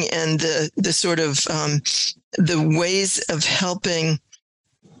listening, and the sort of the ways of helping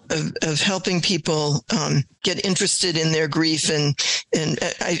people get interested in their grief. And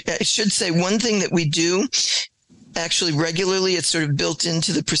I should say, one thing that we do actually regularly, it's sort of built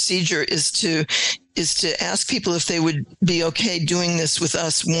into the procedure, is to ask people if they would be okay doing this with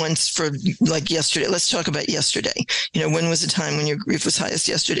us once, for like yesterday. Let's talk about yesterday. When was the time when your grief was highest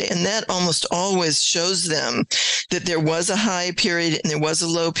yesterday? And that almost always shows them that there was a high period and there was a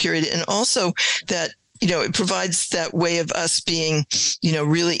low period. And also that it provides that way of us being,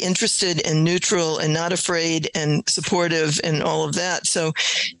 really interested and neutral and not afraid and supportive and all of that. So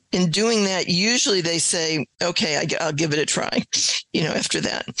in doing that, usually they say, okay, I'll give it a try, after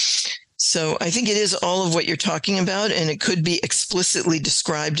that. So I think it is all of what you're talking about, and it could be explicitly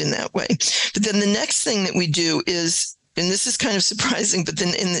described in that way. But then the next thing that we do is, and this is kind of surprising, but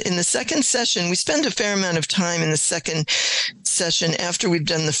then in the second session, we spend a fair amount of time in the second session after we've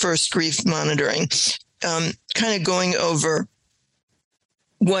done the first grief monitoring, kind of going over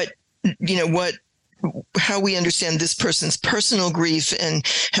how we understand this person's personal grief and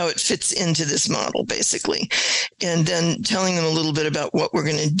how it fits into this model, basically. And then telling them a little bit about what we're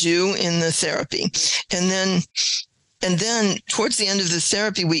going to do in the therapy. And then towards the end of the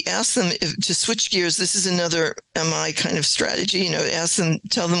therapy, we ask them to switch gears. This is another MI kind of strategy,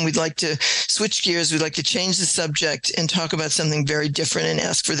 tell them we'd like to switch gears. We'd like to change the subject and talk about something very different and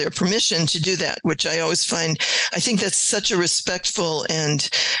ask for their permission to do that, which I think that's such a respectful and,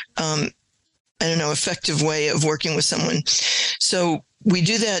 effective way of working with someone. So we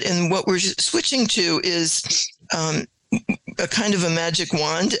do that. And what we're switching to is, a kind of a magic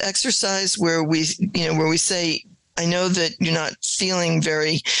wand exercise where we say, I know that you're not feeling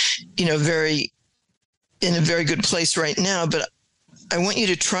very in a very good place right now, but I want you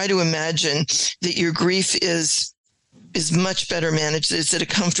to try to imagine that your grief is much better managed. It's at a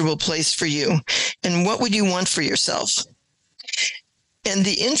comfortable place for you. And what would you want for yourself? And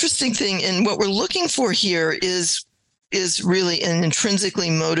the interesting thing, and what we're looking for here is really an intrinsically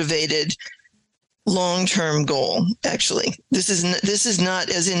motivated long-term goal. Actually, this is not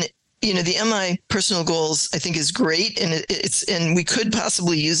as in, the MI personal goals, I think, is great. And and we could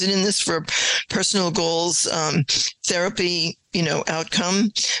possibly use it in this for personal goals, therapy,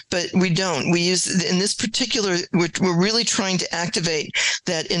 outcome, but we don't. We use in this particular, we're really trying to activate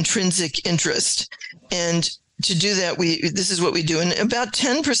that intrinsic interest. And to do that, this is what we do. And about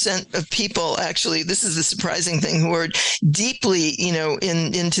 10% of people, actually, this is the surprising thing, who are deeply,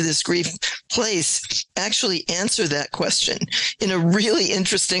 into this grief place, actually answer that question in a really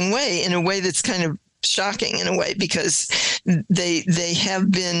interesting way, in a way that's kind of shocking in a way, because they have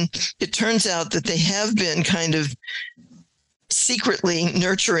been, it turns out that they have been kind of secretly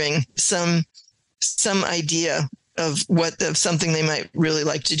nurturing some idea of something they might really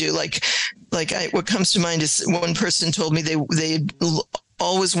like to do. What comes to mind is one person told me they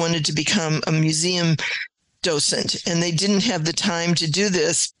always wanted to become a museum docent, and they didn't have the time to do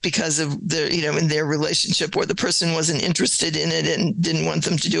this because of in their relationship, or the person wasn't interested in it and didn't want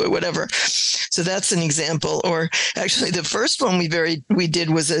them to do it, whatever. So that's an example. Or actually, the first one we did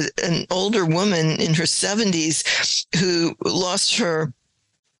was an older woman in her 70s who lost her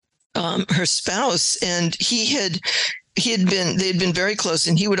spouse, and they had been very close,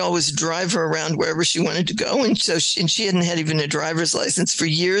 and he would always drive her around wherever she wanted to go. And so she hadn't had even a driver's license for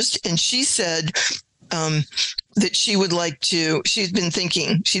years. And she said that she would like to, she'd been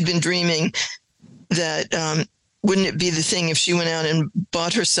dreaming that, wouldn't it be the thing if she went out and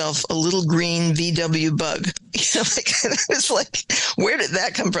bought herself a little green VW Bug? I was like, where did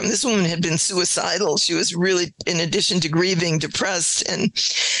that come from? This woman had been suicidal. She was really, in addition to grieving, depressed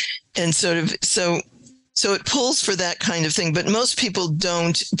and sort of, so it pulls for that kind of thing, but most people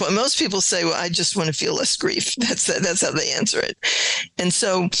don't. But most people say, well, I just want to feel less grief. That's how they answer it. And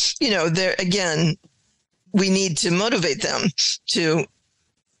so, there again, we need to motivate them to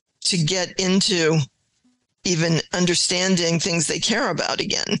get into even understanding things they care about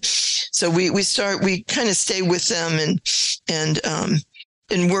again. So we kind of stay with them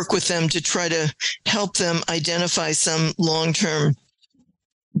and work with them to try to help them identify some long-term,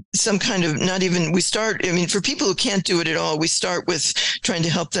 some kind of, for people who can't do it at all, we start with trying to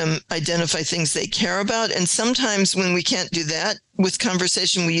help them identify things they care about. And sometimes when we can't do that with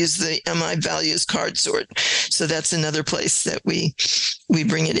conversation, we use the MI values card sort. So that's another place that we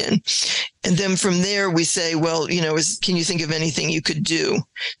bring it in. And then from there we say, well, can you think of anything you could do?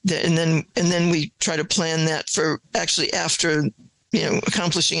 And then we try to plan that for actually after,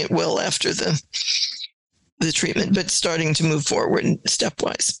 accomplishing it well after the treatment, but starting to move forward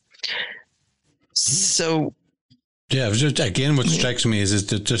stepwise. So, yeah, just again, what strikes me is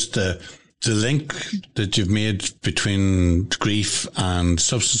that just the link that you've made between grief and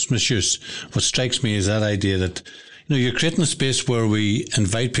substance misuse. What strikes me is that idea that you're creating a space where we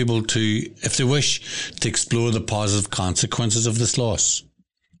invite people to, if they wish, to explore the positive consequences of this loss.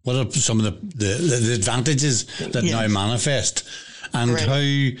 What are some of the advantages that now manifest, and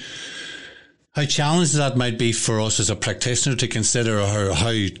how challenging that might be for us as a practitioner to consider, or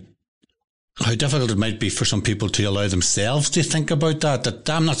how how difficult it might be for some people to allow themselves to think about that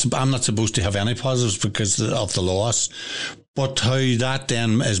I'm not supposed to have any positives because of the loss, but how that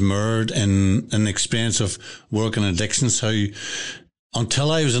then is mirrored in an experience of work and addictions, how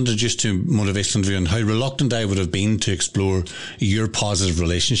until I was introduced to motivational interviewing, how reluctant I would have been to explore your positive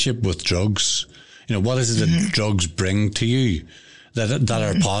relationship with drugs. What is it that drugs bring to you that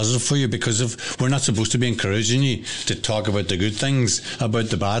are positive for you? Because if we're not supposed to be encouraging you to talk about the good things, about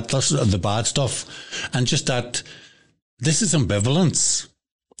the bad stuff, and just that this is ambivalence.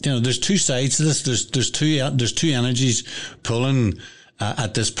 There's two sides to this. There's two energies pulling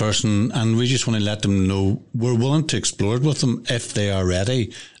at this person, and we just want to let them know we're willing to explore it with them if they are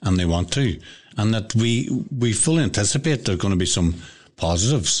ready and they want to, and that we fully anticipate there are going to be some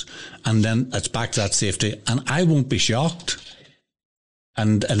positives, and then it's back to that safety, and I won't be shocked.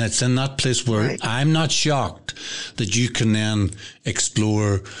 And it's in that place where I'm not shocked that you can then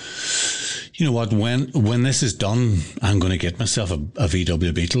explore, when this is done, I'm going to get myself a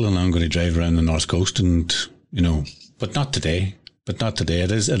VW Beetle and I'm going to drive around the North Coast and, but not today.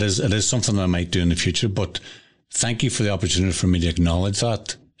 It is something that I might do in the future, but thank you for the opportunity for me to acknowledge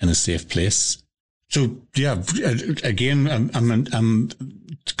that in a safe place. So, yeah, again, I'm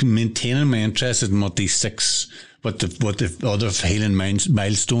maintaining my interest in what these six, what the other healing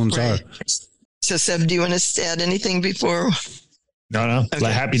milestones are. So, Seb, do you want to add anything before? No.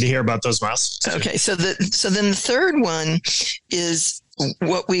 Okay. Happy to hear about those milestones. Okay, so then the third one is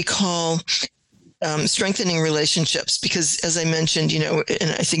what we call strengthening relationships, because as I mentioned,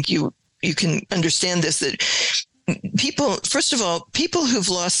 and I think you can understand this, that people, first of all, people who've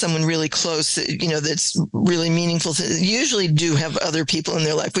lost someone really close, that's really meaningful, usually do have other people in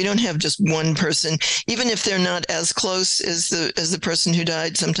their life. We don't have just one person, even if they're not as close as the person who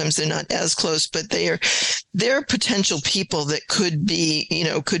died. Sometimes they're not as close, but they're potential people that could be,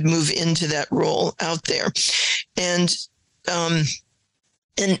 could move into that role out there. And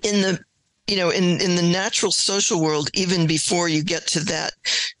in the natural social world, even before you get to that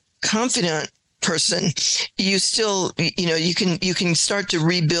confidant person, you still, you can start to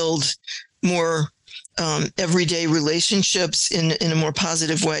rebuild more everyday relationships in a more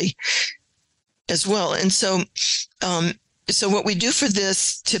positive way as well. And so what we do for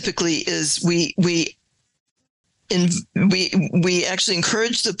this typically is we actually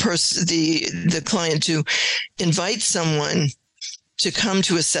encourage the client to invite someone to come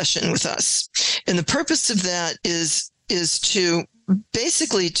to a session with us. And the purpose of that is to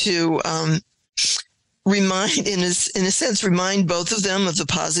basically to remind, in a sense, remind both of them of the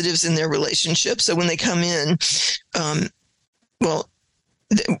positives in their relationship. So when they come in, I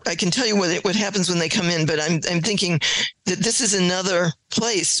can tell you what happens when they come in, but I'm thinking that this is another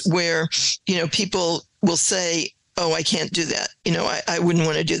place where, people will say, oh, I can't do that. I wouldn't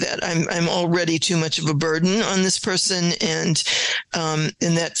want to do that. I'm already too much of a burden on this person. And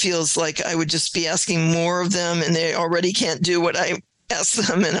that feels like I would just be asking more of them, and they already can't do what I ask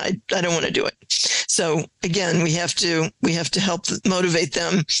them, and I don't want to do it. So again, we have to help motivate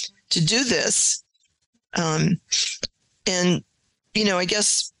them to do this. And, I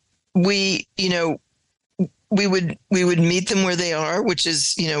guess we would meet them where they are, which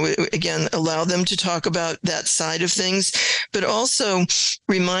is, again, allow them to talk about that side of things, but also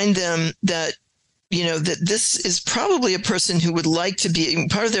remind them that, that this is probably a person who would like to be,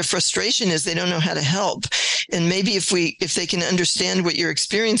 part of their frustration is they don't know how to help. And maybe if they can understand what you're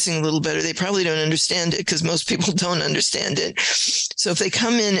experiencing a little better, they probably don't understand it, because most people don't understand it. So if they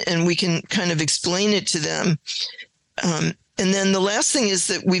come in and we can kind of explain it to them. And then the last thing is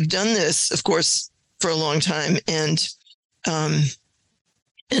that we've done this, of course, for a long time, and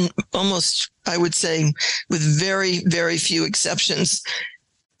almost, I would say, with very, very few exceptions,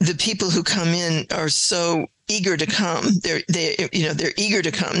 the people who come in are so eager to come. They're eager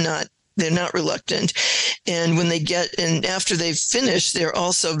to come, they're not reluctant. And when and after they've finished, they're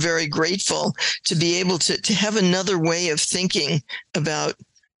also very grateful to be able to have another way of thinking about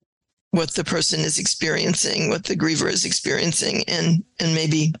what the person is experiencing, what the griever is experiencing, and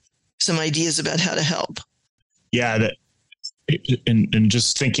maybe some ideas about how to help. Yeah. And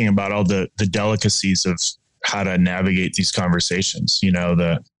just thinking about all the delicacies of how to navigate these conversations,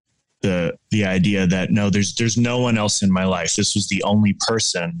 the idea that no, there's no one else in my life. This was the only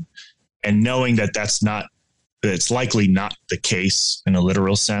person, and knowing that it's likely not the case in a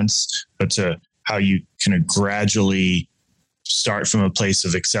literal sense, but to how you kind of gradually start from a place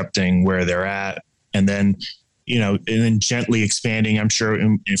of accepting where they're at, and then gently expanding. I'm sure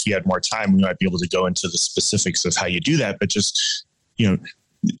if we had more time, we might be able to go into the specifics of how you do that, but just,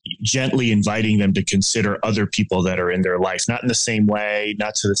 gently inviting them to consider other people that are in their life, not in the same way,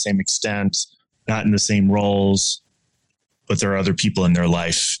 not to the same extent, not in the same roles, but there are other people in their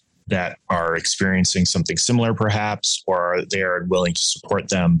life that are experiencing something similar, perhaps, or they are willing to support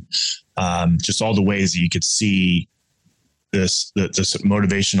them. Just all the ways that you could see this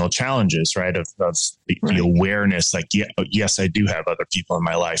motivational challenges, right? Of the awareness, like, yes, I do have other people in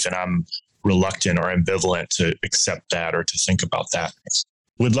my life, and I'm reluctant or ambivalent to accept that or to think about that.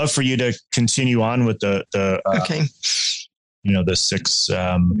 Would love for you to continue on with the okay. The six,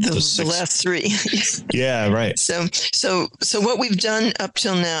 the last three. Yeah, right. So what we've done up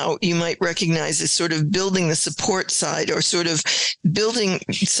till now, you might recognize, is sort of building the support side, or sort of building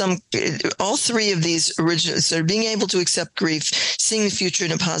all three of these originals. So being able to accept grief, seeing the future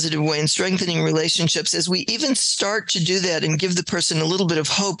in a positive way, and strengthening relationships. As we even start to do that and give the person a little bit of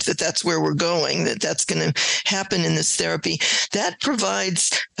hope that that's where we're going, that that's going to happen in this therapy, that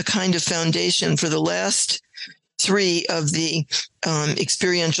provides a kind of foundation for the last three of the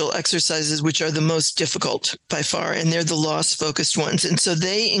experiential exercises, which are the most difficult by far, and they're the loss-focused ones. And so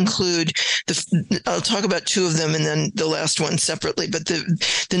they include I'll talk about two of them and then the last one separately. But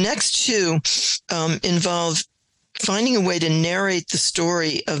the next two involve finding a way to narrate the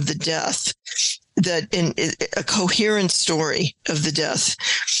story of the death, that in a coherent story of the death,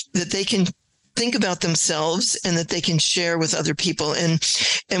 that they can think about themselves and that they can share with other people. And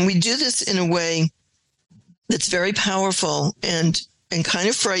we do this in a way that's very powerful and kind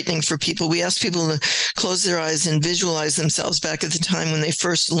of frightening for people. We ask people to close their eyes and visualize themselves back at the time when they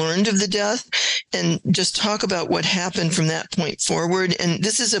first learned of the death, and just talk about what happened from that point forward. And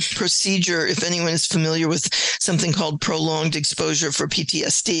this is a procedure, if anyone is familiar with something called prolonged exposure for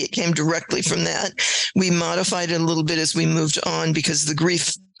PTSD. It came directly from that. We modified it a little bit as we moved on, because the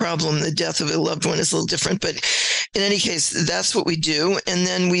grief problem, the death of a loved one, is a little different. But in any case, that's what we do. And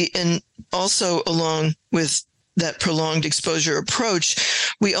then and also, along with that prolonged exposure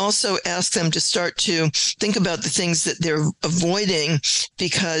approach, we also ask them to start to think about the things that they're avoiding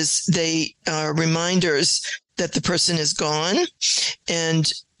because they are reminders that the person is gone,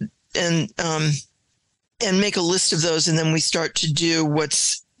 and make a list of those. And then we start to do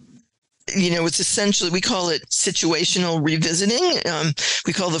what's essentially, we call it situational revisiting.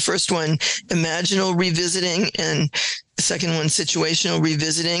 We call the first one imaginal revisiting, and the second one situational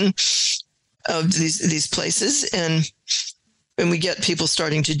revisiting of these places. And we get people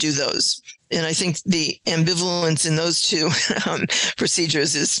starting to do those. And I think the ambivalence in those two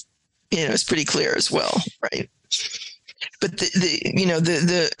procedures is pretty clear as well, right? But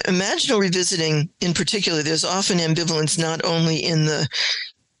the imaginal revisiting in particular, there's often ambivalence not only in the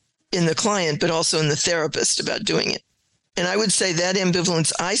client, but also in the therapist about doing it. And I would say that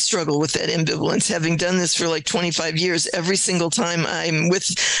ambivalence, I struggle with that ambivalence, having done this for like 25 years. Every single time I'm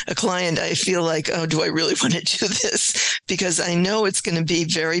with a client, I feel like, oh, do I really want to do this? Because I know it's going to be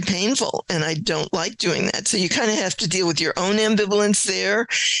very painful, and I don't like doing that. So you kind of have to deal with your own ambivalence there,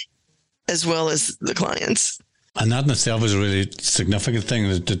 as well as the client's. And that in itself is a really significant thing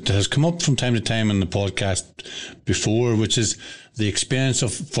that has come up from time to time in the podcast before, which is the experience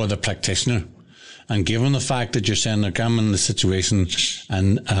for the practitioner. And given the fact that you're saying, look, I'm in the situation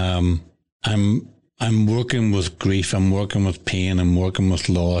and I'm working with grief, I'm working with pain, I'm working with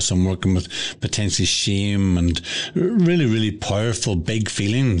loss, I'm working with potentially shame and really, really powerful, big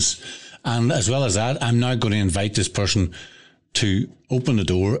feelings. And as well as that, I'm now going to invite this person to open the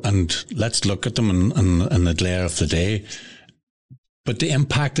door and let's look at them in the glare of the day. But the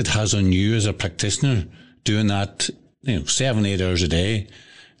impact it has on you as a practitioner, doing that, 7-8 hours a day,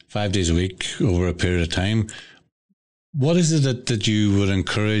 5 days a week over a period of time. What is it that you would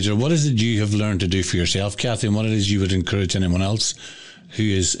encourage, or what is it you have learned to do for yourself, Kathy, and what it is you would encourage anyone else who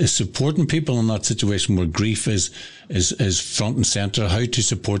is supporting people in that situation where grief is front and centre, how to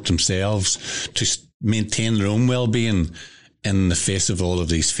support themselves to maintain their own well-being in the face of all of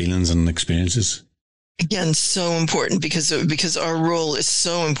these feelings and experiences? Again, so important because our role is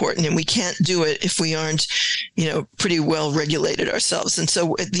so important, and we can't do it if we aren't, pretty well regulated ourselves. And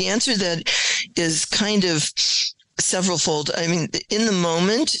so the answer that is kind of severalfold. I mean, in the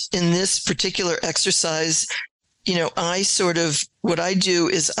moment, in this particular exercise, what I do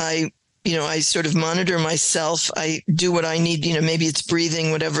is I sort of monitor myself. I do what I need, maybe it's breathing,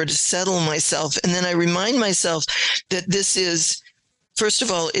 whatever, to settle myself. And then I remind myself that this is, first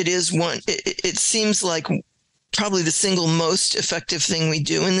of all, it seems like probably the single most effective thing we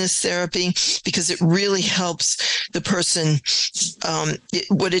do in this therapy, because it really helps the person.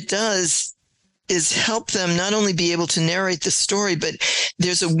 What it does is help them not only be able to narrate the story, but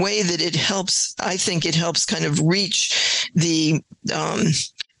there's a way that it helps. I think it helps kind of reach the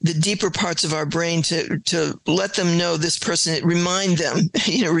deeper parts of our brain to let them know this person, remind them,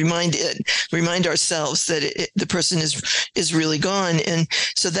 remind ourselves that the person is really gone. And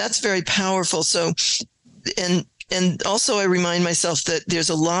so that's very powerful. So, and also I remind myself that there's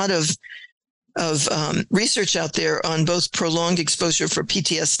a lot of research out there on both prolonged exposure for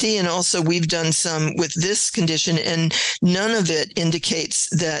PTSD, and also we've done some with this condition, and none of it indicates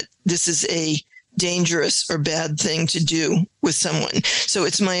that this is a dangerous or bad thing to do with someone. So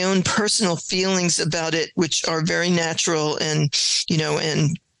it's my own personal feelings about it, which are very natural, and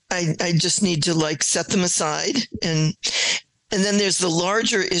I just need to set them aside. And then there's the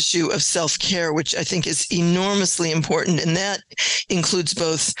larger issue of self-care, which I think is enormously important, and that includes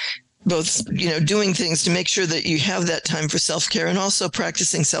both doing things to make sure that you have that time for self-care, and also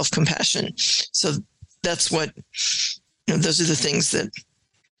practicing self-compassion. So that's what, those are the things that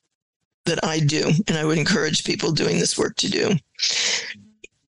I do, and I would encourage people doing this work to do.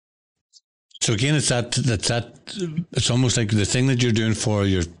 So again, it's almost like the thing that you're doing for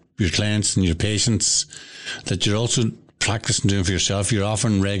your clients and your patients, that you're also practicing doing for yourself. You're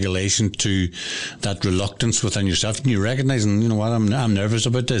offering regulation to that reluctance within yourself, and you're recognizing, I'm nervous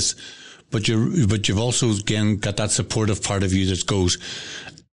about this, but you've also again got that supportive part of you that goes,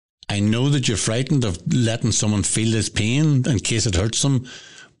 I know that you're frightened of letting someone feel this pain in case it hurts them,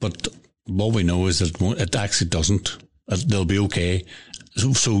 but what we know is that it actually doesn't. They'll be okay.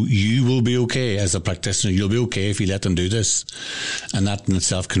 So you will be okay as a practitioner. You'll be okay if you let them do this. And that in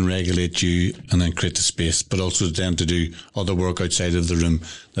itself can regulate you and then create the space, but also then to do other work outside of the room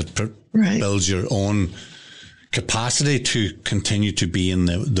that builds your own capacity to continue to be in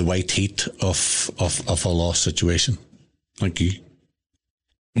the white heat of a loss situation. Thank you.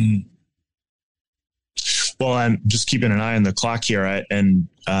 Mm. Well, I'm just keeping an eye on the clock here,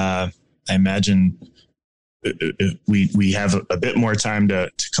 I imagine we have a bit more time to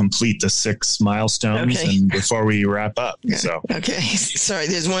complete the 6 milestones, and before we wrap up. Yeah. So sorry,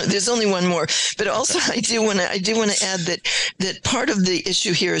 there's only one more, but also I do want to add that part of the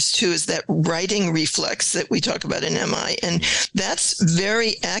issue here is that writing reflex that we talk about in MI, and that's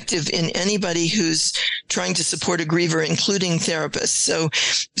very active in anybody who's trying to support a griever, including therapists.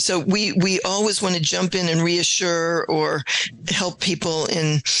 So we always want to jump in and reassure or help people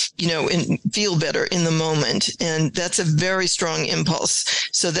and feel better in the moment. And that's a very strong impulse.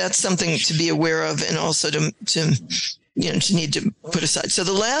 So that's something to be aware of, and also to need to put aside. So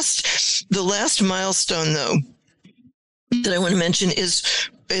the last milestone, though, that I want to mention is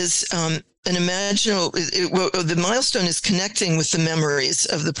an imaginal. The milestone is connecting with the memories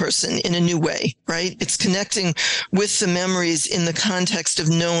of the person in a new way, right? It's connecting with the memories in the context of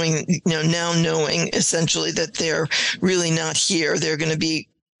knowing, now knowing essentially that they're really not here. They're going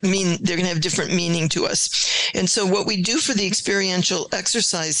to have different meaning to us. And so what we do for the experiential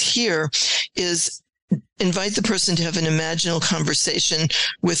exercise here is invite the person to have an imaginal conversation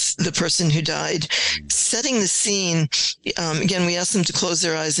with the person who died, setting the scene. Again, we ask them to close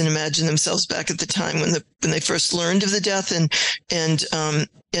their eyes and imagine themselves back at the time when they first learned of the death and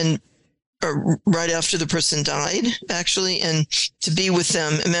or right after the person died, actually, and to be with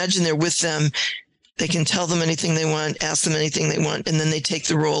them. Imagine they're with them. They can tell them anything they want, ask them anything they want, and then they take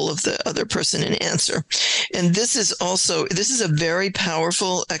the role of the other person and answer. And this is a very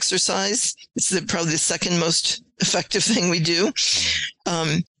powerful exercise. It's probably the second most effective thing we do.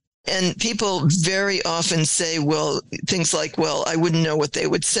 And people very often say, things like, I wouldn't know what they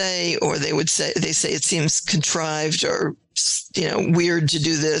would say, or they say it seems contrived or, weird to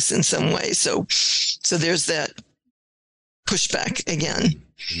do this in some way. So there's that pushback again.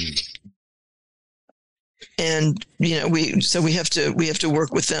 And, we have to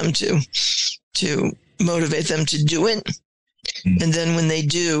work with them to motivate them to do it. Mm. And then when they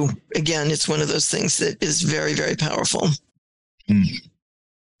do, again, it's one of those things that is very, very powerful. Mm.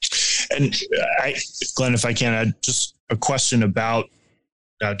 And Glenn, if I can add just a question about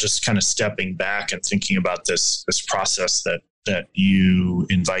just kind of stepping back and thinking about this process that you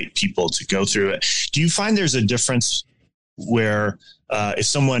invite people to go through it. Do you find there's a difference where if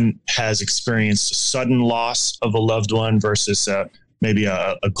someone has experienced a sudden loss of a loved one versus maybe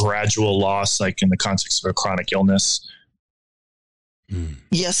a gradual loss, like in the context of a chronic illness?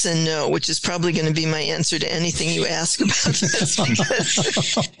 Yes and no, which is probably going to be my answer to anything you ask about this.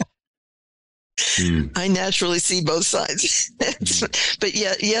 I naturally see both sides. But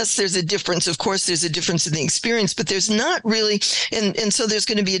yeah, yes, there's a difference. Of course, there's a difference in the experience, but there's not really. And so there's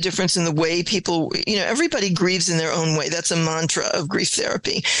going to be a difference in the way people, everybody grieves in their own way. That's a mantra of grief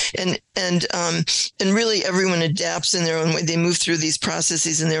therapy. And really everyone adapts in their own way. They move through these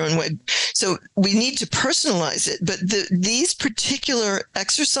processes in their own way. So we need to personalize it. But these particular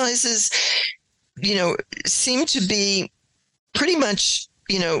exercises, seem to be pretty much,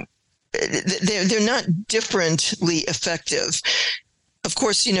 they're not differently effective. Of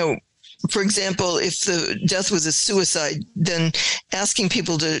course, for example, if the death was a suicide, then asking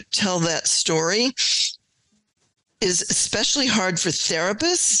people to tell that story is especially hard for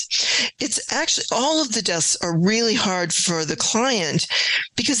therapists. It's actually, all of the deaths are really hard for the client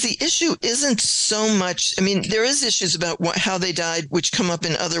because the issue isn't so much, there is issues about how they died, which come up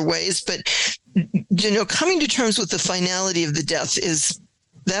in other ways, but, coming to terms with the finality of the death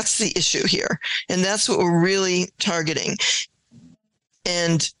that's the issue here. And that's what we're really targeting.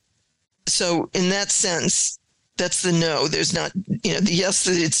 And so in that sense, that's the no. There's not, the yes,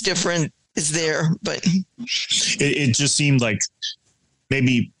 it's different is there, but it just seemed like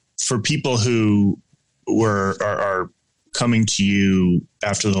maybe for people who are coming to you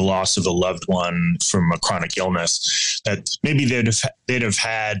after the loss of a loved one from a chronic illness, that maybe they'd have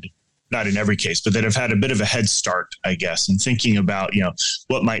had, not in every case, but they'd have had a bit of a head start, I guess, in thinking about,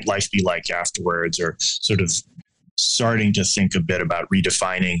 what might life be like afterwards, or sort of starting to think a bit about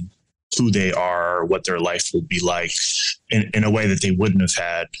redefining who they are, what their life would be like in a way that they wouldn't have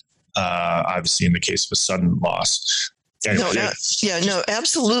had, obviously in the case of a sudden loss. No,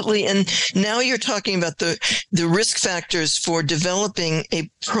 absolutely. And now you're talking about the risk factors for developing a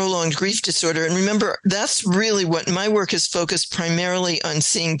prolonged grief disorder. And remember, that's really what my work is focused primarily on,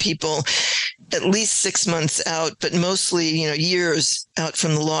 seeing people at least 6 months out, but mostly, years out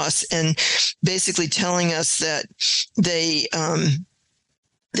from the loss, and basically telling us that they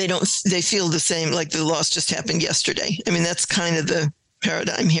feel the same, like the loss just happened yesterday. That's kind of the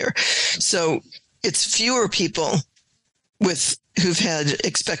paradigm here. So it's fewer people who've had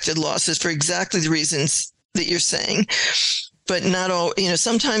expected losses for exactly the reasons that you're saying, but not all.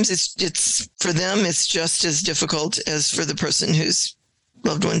 Sometimes it's for them, it's just as difficult as for the person whose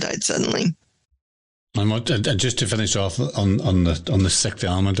loved one died suddenly. And just to finish off on the sixth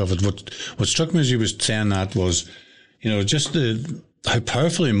element of it, what struck me as you was saying that was, just how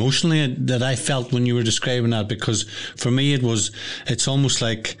powerfully emotionally that I felt when you were describing that, because for me it's almost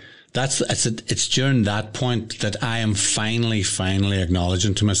like it's during that point that I am finally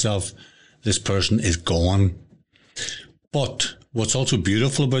acknowledging to myself, this person is gone. But what's also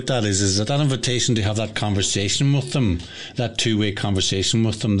beautiful about that is that invitation to have that conversation with them, that two-way conversation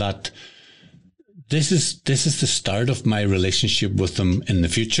with them, that this is the start of my relationship with them in the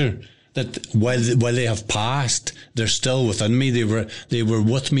future. That while they have passed, they're still within me. They were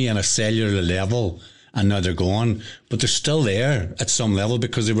with me on a cellular level, and now they're gone, but they're still there at some level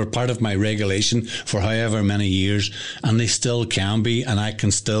because they were part of my regulation for however many years, and they still can be, and I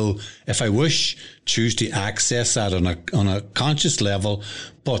can still, if I wish, choose to access that on a conscious level,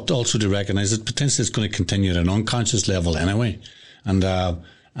 but also to recognize that potentially it's going to continue at an unconscious level anyway. And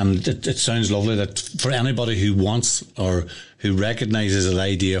it sounds lovely that for anybody who wants or who recognizes the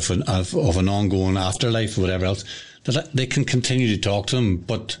idea of an ongoing afterlife or whatever else, that they can continue to talk to them,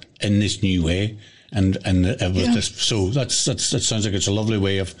 but in this new way. And with this, so that sounds like it's a lovely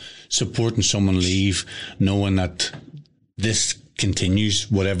way of supporting someone leave, knowing that this continues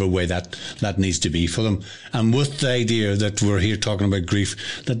whatever way that needs to be for them. And with the idea that we're here talking about grief,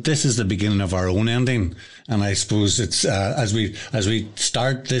 that this is the beginning of our own ending. And I suppose it's as we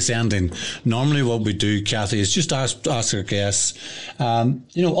start this ending, normally what we do, Kathy, is just ask our guests,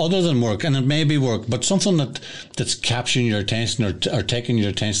 other than work, and it may be work, but something that's capturing your attention or taking your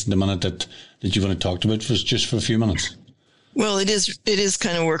attention the minute that you want to talk about just for a few minutes. Well, it is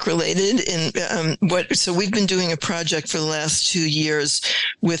kind of work related, and so we've been doing a project for the last 2 years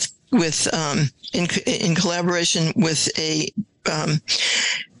with in collaboration with a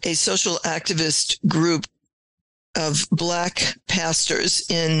social activist group of Black pastors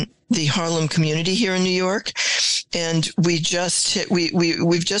in the Harlem community here in New York. And we've just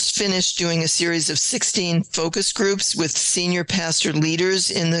finished doing a series of 16 focus groups with senior pastor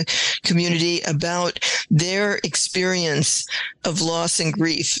leaders in the community about their experience of loss and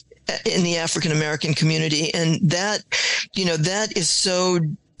grief in the African American community. And that is so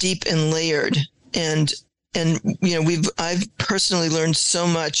deep and layered. And I've personally learned so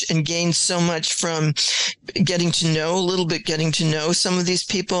much and gained so much from getting to know some of these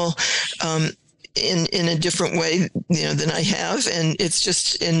people. in a different way, than I have. And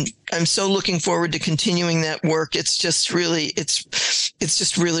and I'm so looking forward to continuing that work. It's just really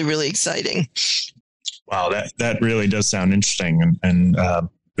really exciting. Wow, that really does sound interesting, and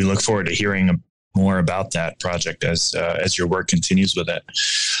we look forward to hearing more about that project as your work continues with it.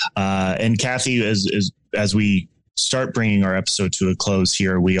 And Kathy, as we start bringing our episode to a close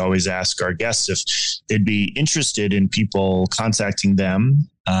here, we always ask our guests if they'd be interested in people contacting them,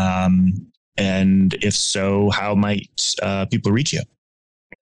 and if so, how might people reach you?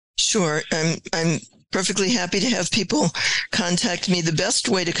 Sure, I'm perfectly happy to have people contact me. The best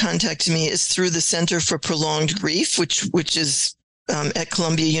way to contact me is through the Center for Prolonged Grief, which is at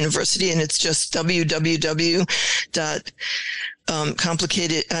Columbia University, and it's just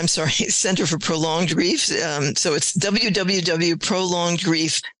Center for Prolonged Grief. So it's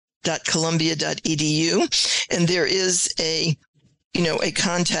www.prolongedgrief.columbia.edu, and there is a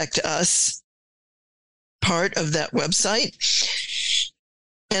contact us part of that website.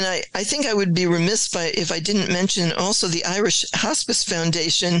 And I think I would be remiss if I didn't mention also the Irish Hospice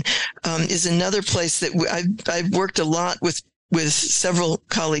Foundation is another place that I've worked a lot with several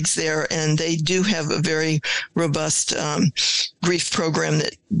colleagues there, and they do have a very robust grief program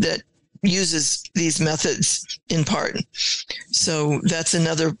that uses these methods in part. So that's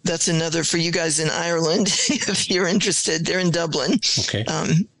another for you guys in Ireland if you're interested. They're in Dublin. Okay.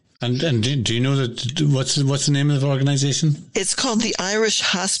 And do you know what's the name of the organization? It's called the Irish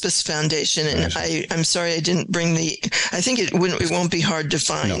Hospice Foundation, and I'm sorry I didn't bring I think it won't be hard to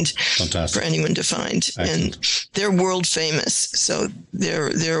find for anyone to find. Excellent. And they're world famous, so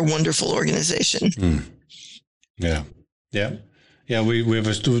they're a wonderful organization. Mm. Yeah. We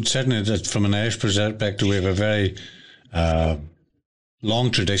have certainly from an Irish perspective, we have a very long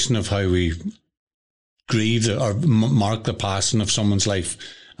tradition of how we grieve or mark the passing of someone's life,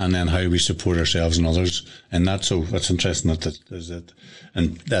 and then how we support ourselves and others. And that's interesting and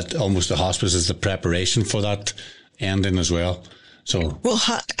that almost the hospice is the preparation for that ending as well. So, well,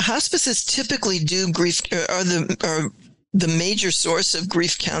 hospices typically do grief, are the major source of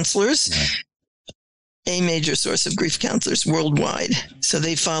grief counselors. Yeah. A major source of grief counselors worldwide. So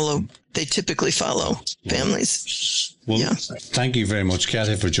they typically follow families. Well, yeah. Thank you very much,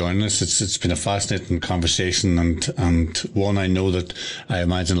 Kathy, for joining us. It's been a fascinating conversation, and one I know that I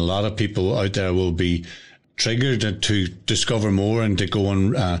imagine a lot of people out there will be triggered to discover more and to go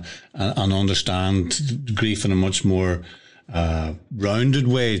and understand grief in a much more rounded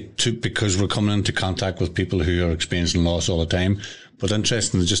way because we're coming into contact with people who are experiencing loss all the time. But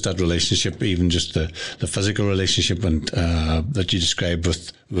interesting, just that relationship, even just the physical relationship and that you described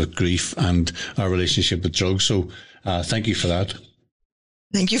with grief and our relationship with drugs. So thank you for that.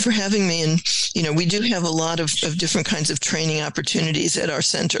 Thank you for having me. And, we do have a lot of different kinds of training opportunities at our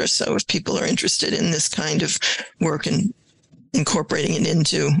center. So if people are interested in this kind of work and incorporating it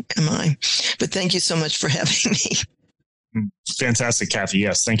into MI. But thank you so much for having me. Fantastic, Kathy.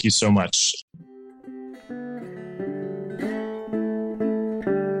 Yes, thank you so much.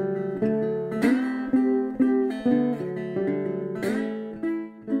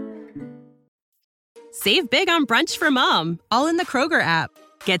 Save big on brunch for mom, all in the Kroger app.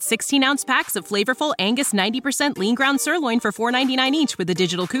 Get 16-ounce packs of flavorful Angus 90% lean ground sirloin for $4.99 each with a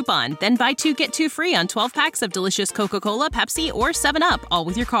digital coupon. Then buy 2, get 2 free on 12 packs of delicious Coca-Cola, Pepsi, or 7-Up, all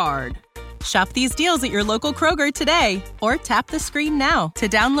with your card. Shop these deals at your local Kroger today, or tap the screen now to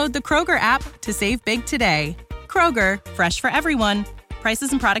download the Kroger app to save big today. Kroger, fresh for everyone.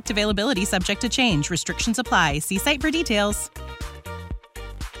 Prices and product availability subject to change. Restrictions apply. See site for details.